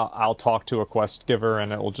 Eventually, I'll talk to a quest giver,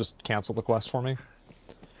 and it will just cancel the quest for me.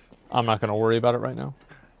 I'm not going to worry about it right now.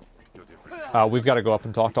 We've got to go up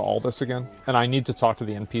and talk to Aldous again. And I need to talk to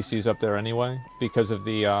the NPCs up there anyway, because of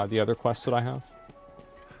the other quests that I have.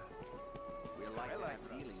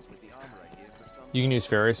 You can use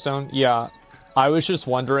Fairy Stone? Yeah. I was just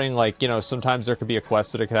wondering, like, you know, sometimes there could be a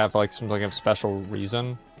quest that it could have, like, some like a special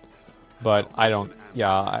reason. But I don't,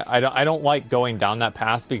 yeah, I don't like going down that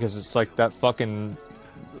path because it's like that fucking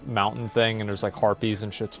mountain thing and there's like harpies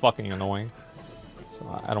and shit. It's fucking annoying.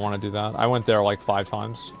 So I don't want to do that. I went there like 5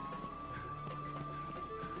 times.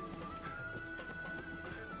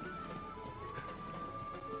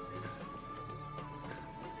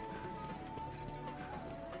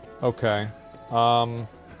 Okay.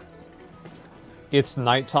 It's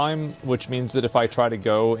nighttime, which means that if I try to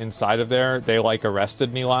go inside of there, they, like,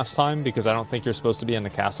 arrested me last time, because I don't think you're supposed to be in the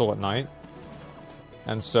castle at night.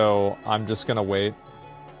 And so, I'm just gonna wait.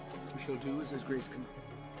 We shall do as Grace can.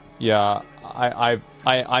 Yeah,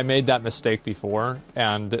 I made that mistake before,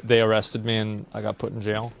 and they arrested me, and I got put in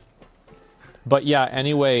jail. But yeah,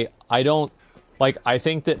 anyway, I don't... Like, I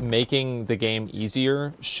think that making the game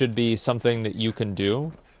easier should be something that you can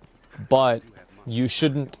do, but you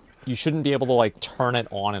shouldn't be able to, like, turn it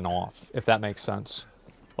on and off, if that makes sense.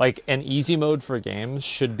 Like, an easy mode for games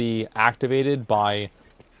should be activated by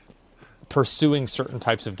pursuing certain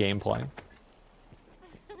types of gameplay.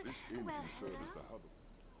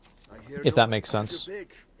 If that makes sense.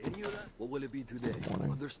 What will it be today?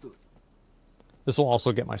 Understood. This will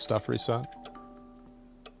also get my stuff reset.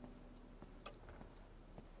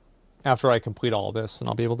 After I complete all this, then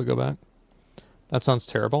I'll be able to go back. That sounds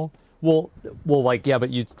terrible. Well, like, yeah, but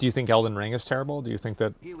do you think Elden Ring is terrible? Do you think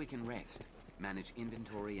that... Here we can rest, manage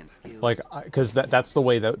inventory and skills. Like, because that's the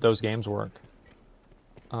way that those games work.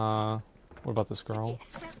 What about this girl?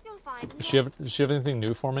 Does she have anything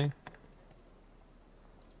new for me?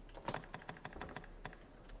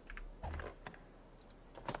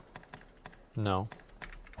 No.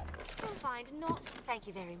 Thank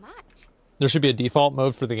you very much. There should be a default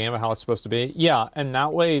mode for the game of how it's supposed to be. Yeah, and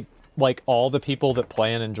that way, like, all the people that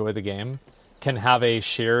play and enjoy the game can have a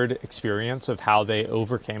shared experience of how they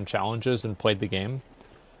overcame challenges and played the game.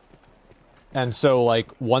 And so, like,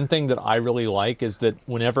 one thing that I really like is that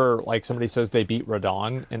whenever, like, somebody says they beat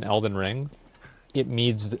Radon in Elden Ring, it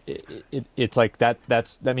means it's like that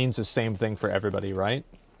means the same thing for everybody, right?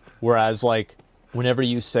 Whereas, like, whenever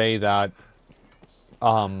you say that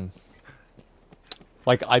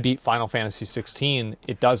like, I beat Final Fantasy 16,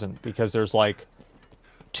 it doesn't, because there's, like,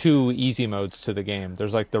 2 easy modes to the game.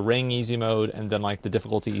 There's, like, the ring easy mode and then, like, the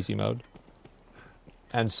difficulty easy mode.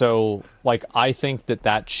 And so, like, I think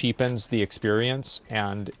that cheapens the experience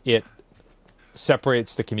and it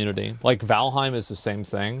separates the community. Like, Valheim is the same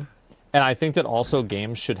thing. And I think that also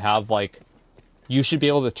games should have, like, you should be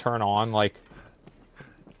able to turn on, like,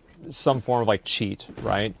 some form of, like, cheat,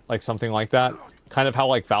 right? Like, something like that. Kind of how,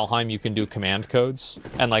 like, Valheim, you can do command codes.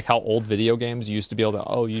 And, like, how old video games used to be able to,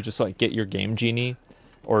 oh, you just, like, get your Game Genie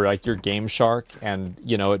or, like, your Game Shark and,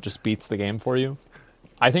 you know, it just beats the game for you.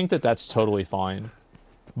 I think that that's totally fine.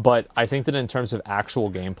 But I think that in terms of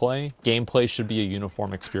actual gameplay, gameplay should be a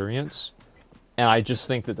uniform experience. And I just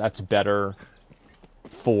think that that's better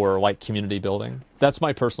for, like, community building. That's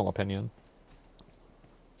my personal opinion.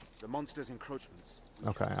 The monster's encroachments.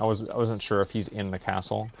 Okay, I wasn't sure if he's in the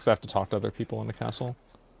castle, because I have to talk to other people in the castle.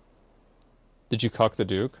 Did you cuck the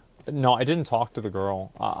Duke? No, I didn't talk to the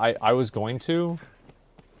girl. I was going to,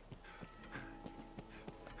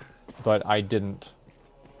 but I didn't.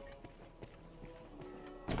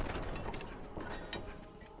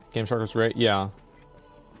 Game Shark was great? Yeah.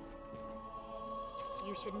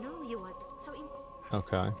 You should know you are so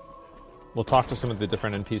Okay. We'll talk to some of the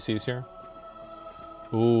different NPCs here.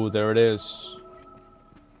 Ooh, there it is.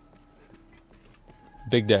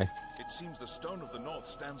 Big day. It seems the Stone of the North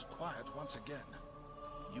stands quiet once again.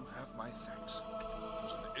 You have my thanks. It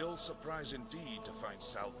was an ill surprise indeed to find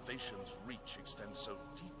Salvation's reach extends so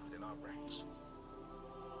deep within our ranks.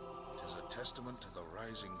 It is a testament to the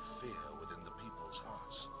rising fear within the people's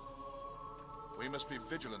hearts. We must be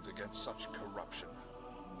vigilant against such corruption,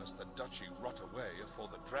 lest the duchy rot away afore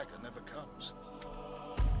the dragon ever comes.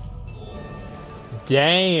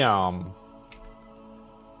 Damn.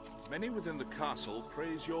 Many within the castle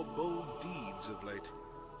praise your bold deeds of late.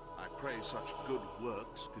 I pray such good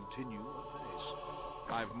works continue apace.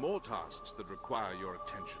 I've more tasks that require your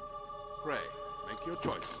attention. Pray, make your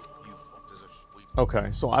choice.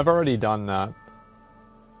 Okay, so I've already done that.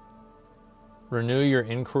 Renew your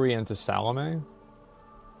inquiry into Salmoet?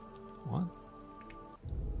 What?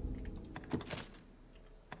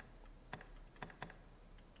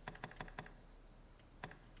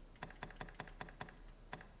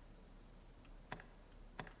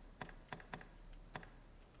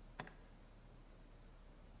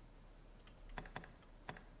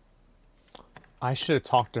 I should have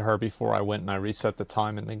talked to her before I went and I reset the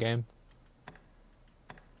time in the game.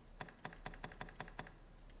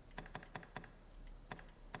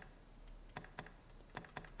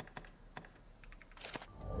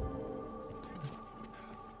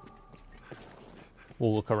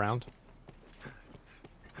 We'll look around.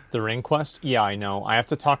 The ring quest? Yeah, I know. I have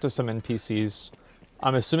to talk to some NPCs.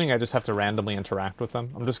 I'm assuming I just have to randomly interact with them.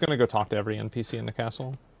 I'm just going to go talk to every NPC in the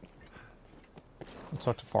castle. Let's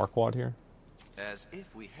talk to Farquaad here. As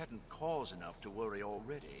if we hadn't cause enough to worry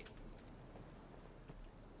already.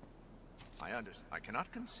 I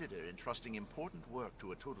cannot consider entrusting important work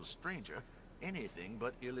to a total stranger anything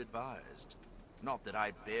but ill-advised. Not that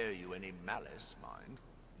I bear you any malice, mind,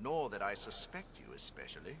 nor that I suspect you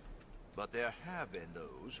especially, but there have been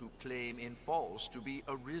those who claim in false to be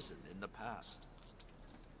arisen in the past.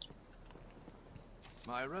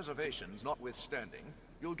 My reservations notwithstanding,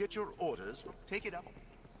 you'll get your orders. Take it up.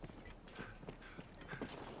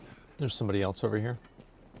 There's somebody else over here.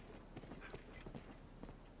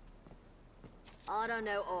 I don't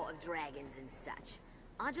know aught of dragons and such.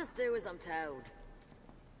 I just do as I'm told.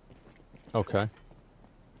 Okay.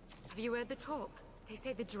 Have you heard the talk? They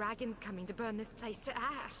say the dragon's coming to burn this place to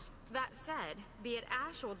ash. That said, be it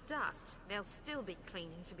ash or dust, there'll still be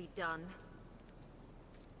cleaning to be done.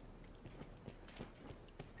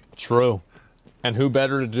 True. And who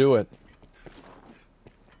better to do it?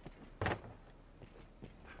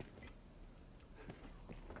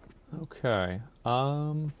 Okay.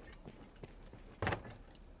 I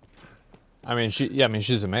mean,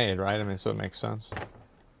 she's a maid, right? I mean, so it makes sense.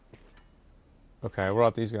 Okay, what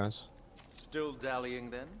about these guys? Still dallying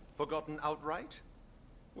then? Forgotten outright?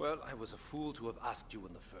 Well, I was a fool to have asked you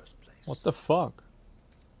in the first place. What the fuck?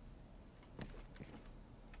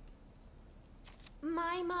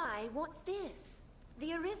 My, what's this?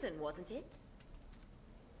 The Arisen, wasn't it?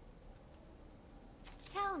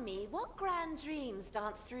 Tell me, what grand dreams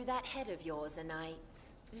dance through that head of yours a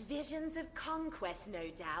nights? Visions of conquest, no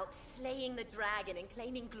doubt, slaying the dragon and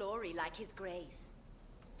claiming glory like his grace.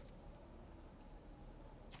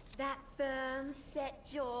 That firm, set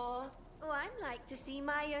jaw. Oh, I'm like to see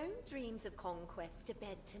my own dreams of conquest to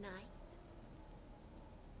bed tonight.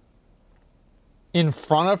 In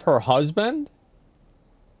front of her husband?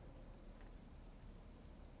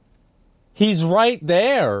 He's right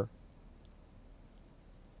there.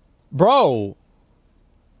 Bro.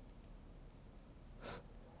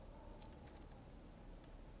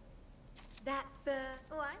 That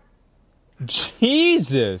what?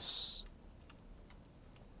 Jesus.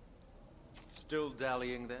 Still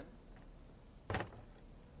dallying then?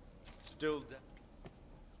 Still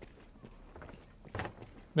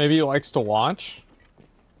Maybe he likes to watch?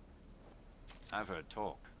 I've heard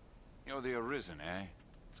talk. You're the Arisen, eh?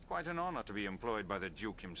 It's quite an honor to be employed by the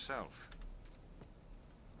Duke himself.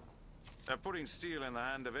 They're putting steel in the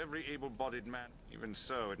hand of every able-bodied man. Even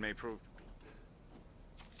so, it may prove...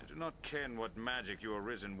 I do not ken what magic you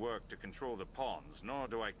Arisen work to control the pawns, nor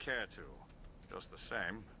do I care to. Just the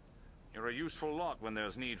same, you're a useful lot when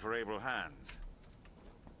there's need for able hands.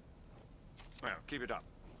 Well, keep it up.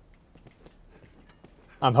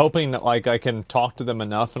 I'm hoping that, like, I can talk to them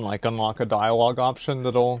enough and, like, unlock a dialogue option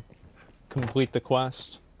that'll complete the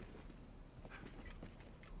quest.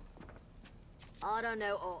 I don't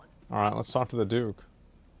know all. Alright, let's talk to the Duke.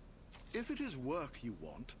 If it is work you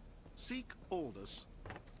want, seek Aldous.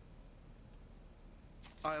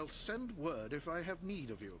 I'll send word if I have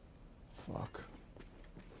need of you. Fuck.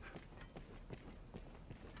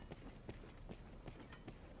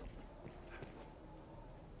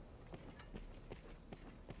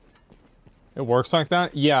 It works like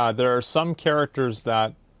that? Yeah, there are some characters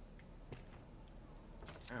that...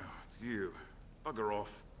 Oh, it's you. Bugger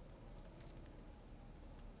off.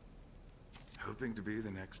 Hoping to be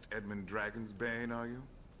the next Edmund Dragonsbane, are you?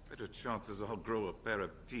 Better chances I'll grow a pair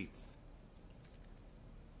of teats.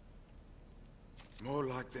 More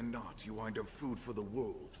like than not, you wind up food for the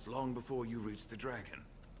wolves long before you reach the dragon.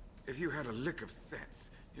 If you had a lick of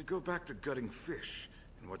sense, you'd go back to gutting fish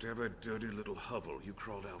in whatever dirty little hovel you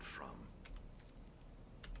crawled out from.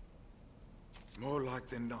 More like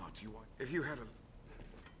than not, if you had a...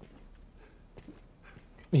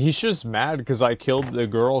 He's just mad because I killed the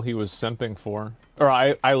girl he was simping for. Or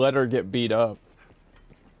I let her get beat up.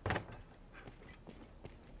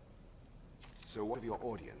 So what of your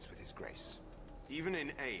audience with his grace? Even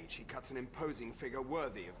in age, he cuts an imposing figure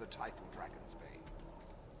worthy of the title Dragonsbane.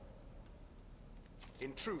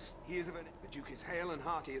 In truth, he is of an... The Duke is hale and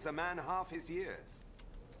hearty as a man half his years.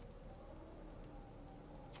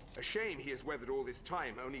 A shame he has weathered all this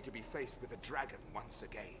time only to be faced with a dragon once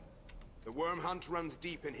again. The worm hunt runs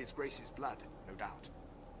deep in his grace's blood, no doubt.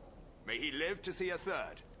 May he live to see a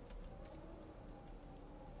third.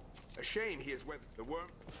 A shame he has weathered the worm...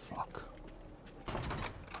 Fuck.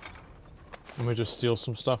 Let me just steal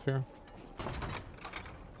some stuff here.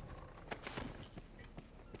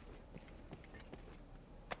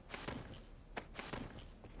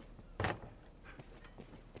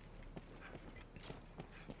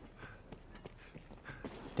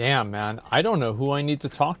 Damn, man. I don't know who I need to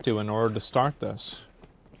talk to in order to start this.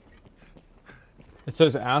 It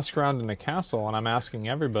says ask around in the castle, and I'm asking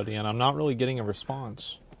everybody, and I'm not really getting a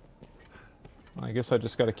response. I guess I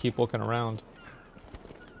just gotta keep looking around.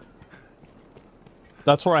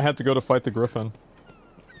 That's where I had to go to fight the Griffin.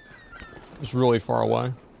 It's really far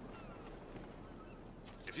away.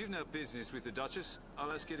 If you've no business with the Duchess,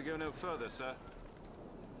 I'll ask you to go no further, sir.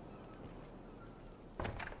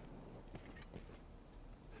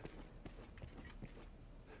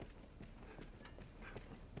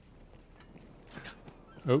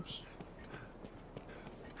 Oops.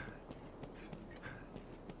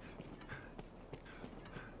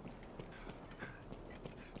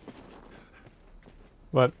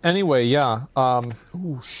 But anyway, yeah.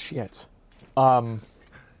 Ooh, shit. Yeah,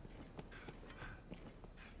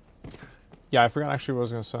 I forgot actually what I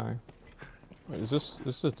was gonna say. Wait, is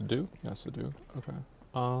this the Duke? Yes, the Duke. Okay.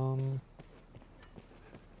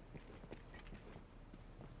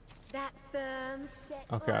 That firm set.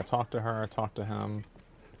 Okay, I talked to her. I talked to him.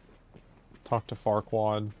 Talked to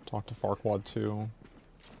Farquaad. Talked to Farquaad 2.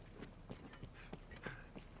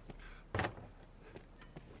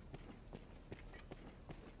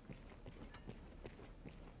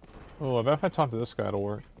 Oh, I bet if I talk to this guy, it'll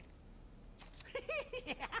work.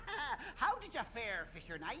 How did you fare,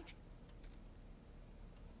 Fisher Knight?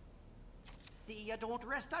 See, you don't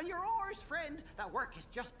rest on your oars, friend. That work has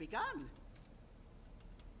just begun.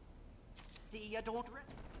 See, you don't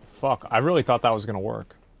rest. Fuck, I really thought that was gonna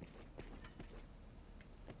work.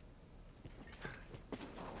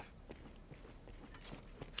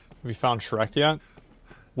 Have you found Shrek yet?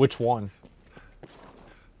 Which one?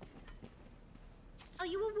 Are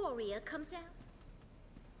you a warrior come down?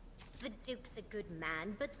 The Duke's a good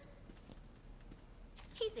man, but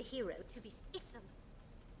he's a hero to be. It's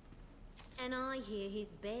a. And I hear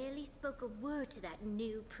he's barely spoke a word to that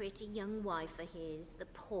new pretty young wife of his, the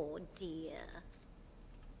poor dear.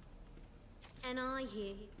 And I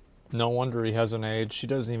hear. No wonder he hasn't aged. She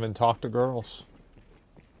doesn't even talk to girls.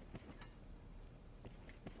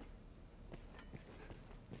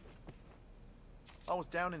 I was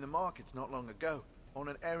down in the markets not long ago, on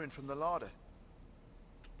an errand from the larder.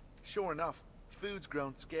 Sure enough, food's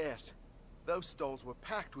grown scarce. Those stalls were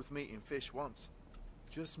packed with meat and fish once.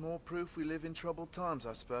 Just more proof we live in troubled times,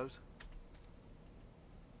 I suppose.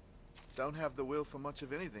 Don't have the will for much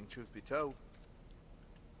of anything, truth be told.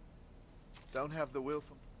 Don't have the will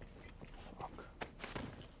for... Fuck.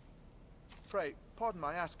 Pray, pardon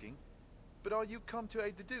my asking, but are you come to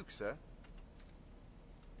aid the Duke, sir?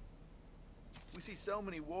 We see so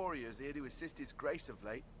many warriors here to assist his grace of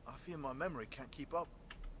late, I fear my memory can't keep up.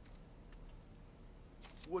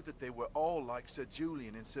 Would that they were all like Sir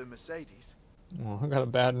Julien and Sir Mercedes. Well, I got a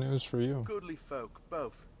bad news for you. Goodly folk,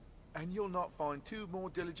 both. And you'll not find two more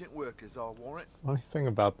diligent workers, I'll warrant. Funny thing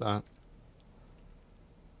about that.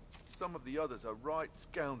 Some of the others are right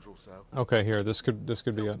scoundrels, though. Okay, here, this could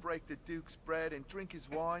be it. Break the Duke's bread and drink his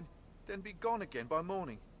wine, then be gone again by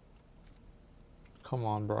morning. Come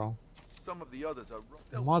on, bro. Some of the others are...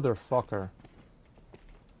 Motherfucker.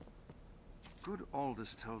 Good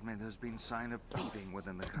Aldous told me there's been sign of thieving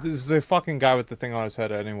within the castle. This is the fucking guy with the thing on his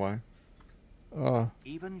head anyway.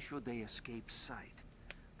 Even should they escape sight,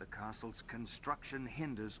 the castle's construction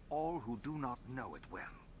hinders all who do not know it well.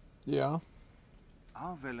 Yeah.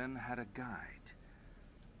 Our villain had a guide,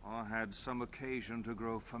 or had some occasion to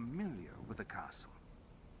grow familiar with the castle.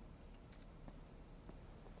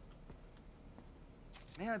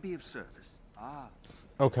 May I be of service?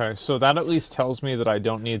 Okay, so that at least tells me that I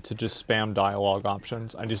don't need to just spam dialogue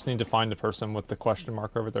options. I just need to find a person with the question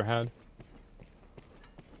mark over their head.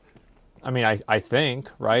 I mean, I think,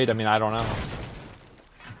 right? I mean, I don't know.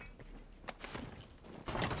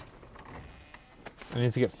 I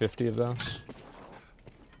need to get 50 of those.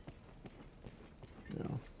 Yeah.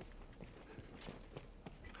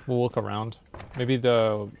 We'll look around. Maybe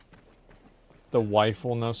the wife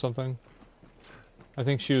will know something. I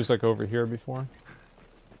think she was like over here before.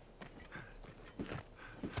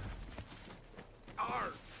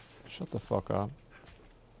 Shut the fuck up.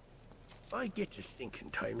 I get to thinking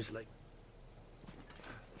times like...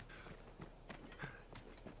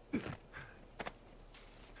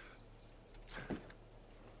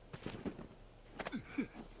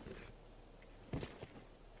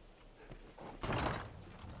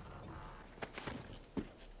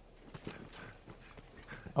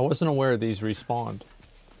 I wasn't aware these respawned.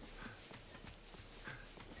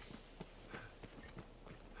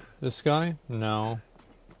 This guy? No.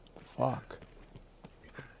 Fuck.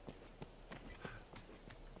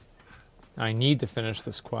 I need to finish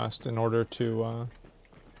this quest in order to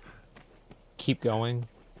keep going.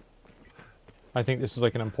 I think this is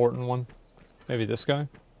like an important one. Maybe this guy?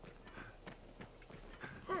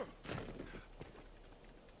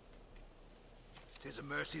 Tis a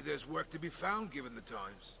mercy there's work to be found given the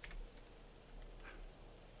times.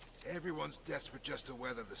 Everyone's desperate just to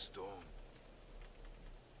weather the storm.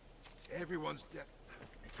 Everyone's desperate.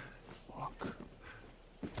 Fuck.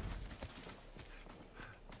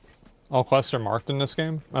 All quests are marked in this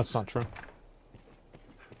game? That's not true.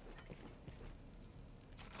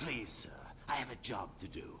 Please, sir, I have a job to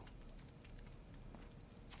do.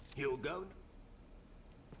 You'll go?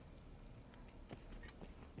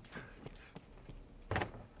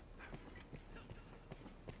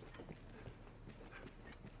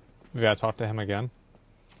 We gotta talk to him again.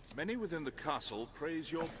 Many within the castle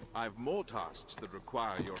praise your... I've more tasks that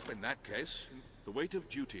require your... In that case, the weight of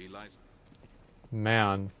duty lies...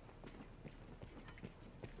 Man.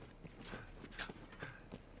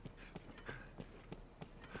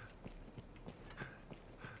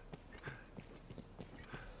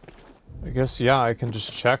 I guess, yeah, I can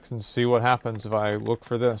just check and see what happens if I look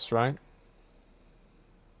for this, right?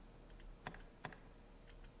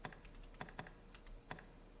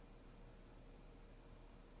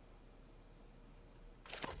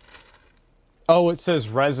 Oh, it says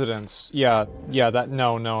residence. Yeah,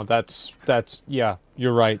 no, that's, yeah,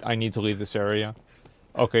 you're right. I need to leave this area.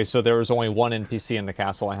 Okay, so there was only one NPC in the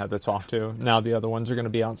castle I had to talk to. Now the other ones are going to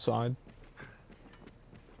be outside.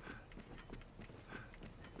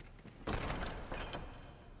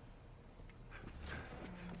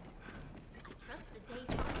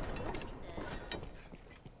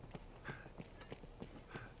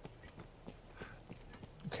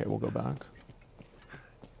 Okay, we'll go back.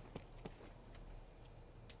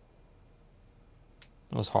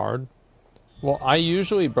 It was hard. Well, I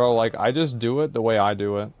usually, bro, like, I just do it the way I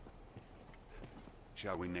do it.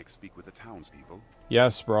 Shall we next speak with the townspeople?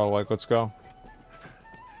 Yes, bro, like, let's go.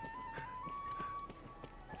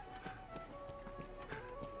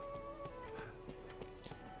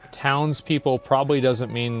 Townspeople probably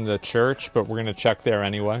doesn't mean the church, but we're gonna check there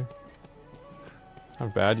anyway.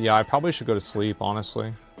 Not bad. Yeah, I probably should go to sleep,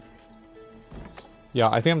 honestly. Yeah,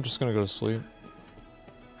 I think I'm just gonna go to sleep.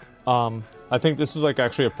 I think this is like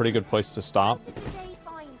actually a pretty good place to stop.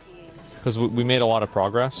 Because we made a lot of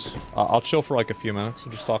progress. I'll chill for like a few minutes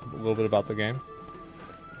and just talk a little bit about the game.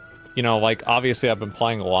 you know, like, obviously I've been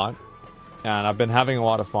playing a lot, and I've been having a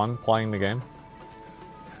lot of fun playing the game.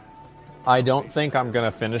 I don't think I'm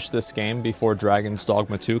gonna finish this game before Dragon's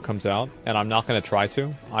Dogma 2 comes out, and I'm not gonna try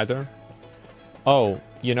to, either. Oh,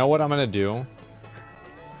 you know what I'm gonna do?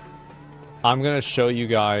 I'm gonna show you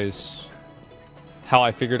guys how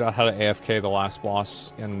I figured out how to AFK the last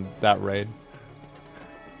boss in that raid.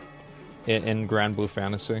 In Grand Blue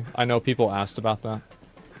Fantasy. I know people asked about that.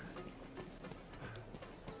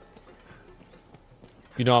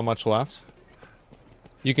 You know how much left?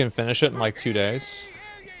 You can finish it in like 2 days.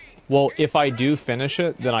 Well, if I do finish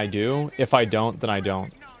it, then I do. If I don't, then I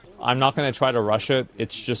don't. I'm not going to try to rush it.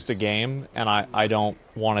 It's just a game, and I don't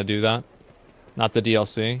want to do that. Not the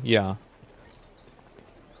DLC. Yeah.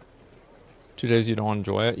 2 days you don't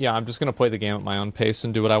enjoy it? Yeah, I'm just going to play the game at my own pace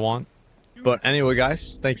and do what I want. But anyway,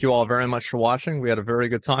 guys, thank you all very much for watching. We had a very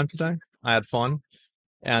good time today. I had fun.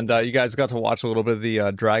 And you guys got to watch a little bit of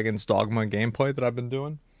the Dragon's Dogma gameplay that I've been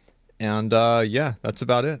doing. And yeah, that's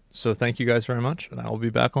about it. So thank you guys very much, and I will be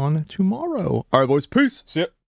back on tomorrow. All right, boys. Peace. See ya.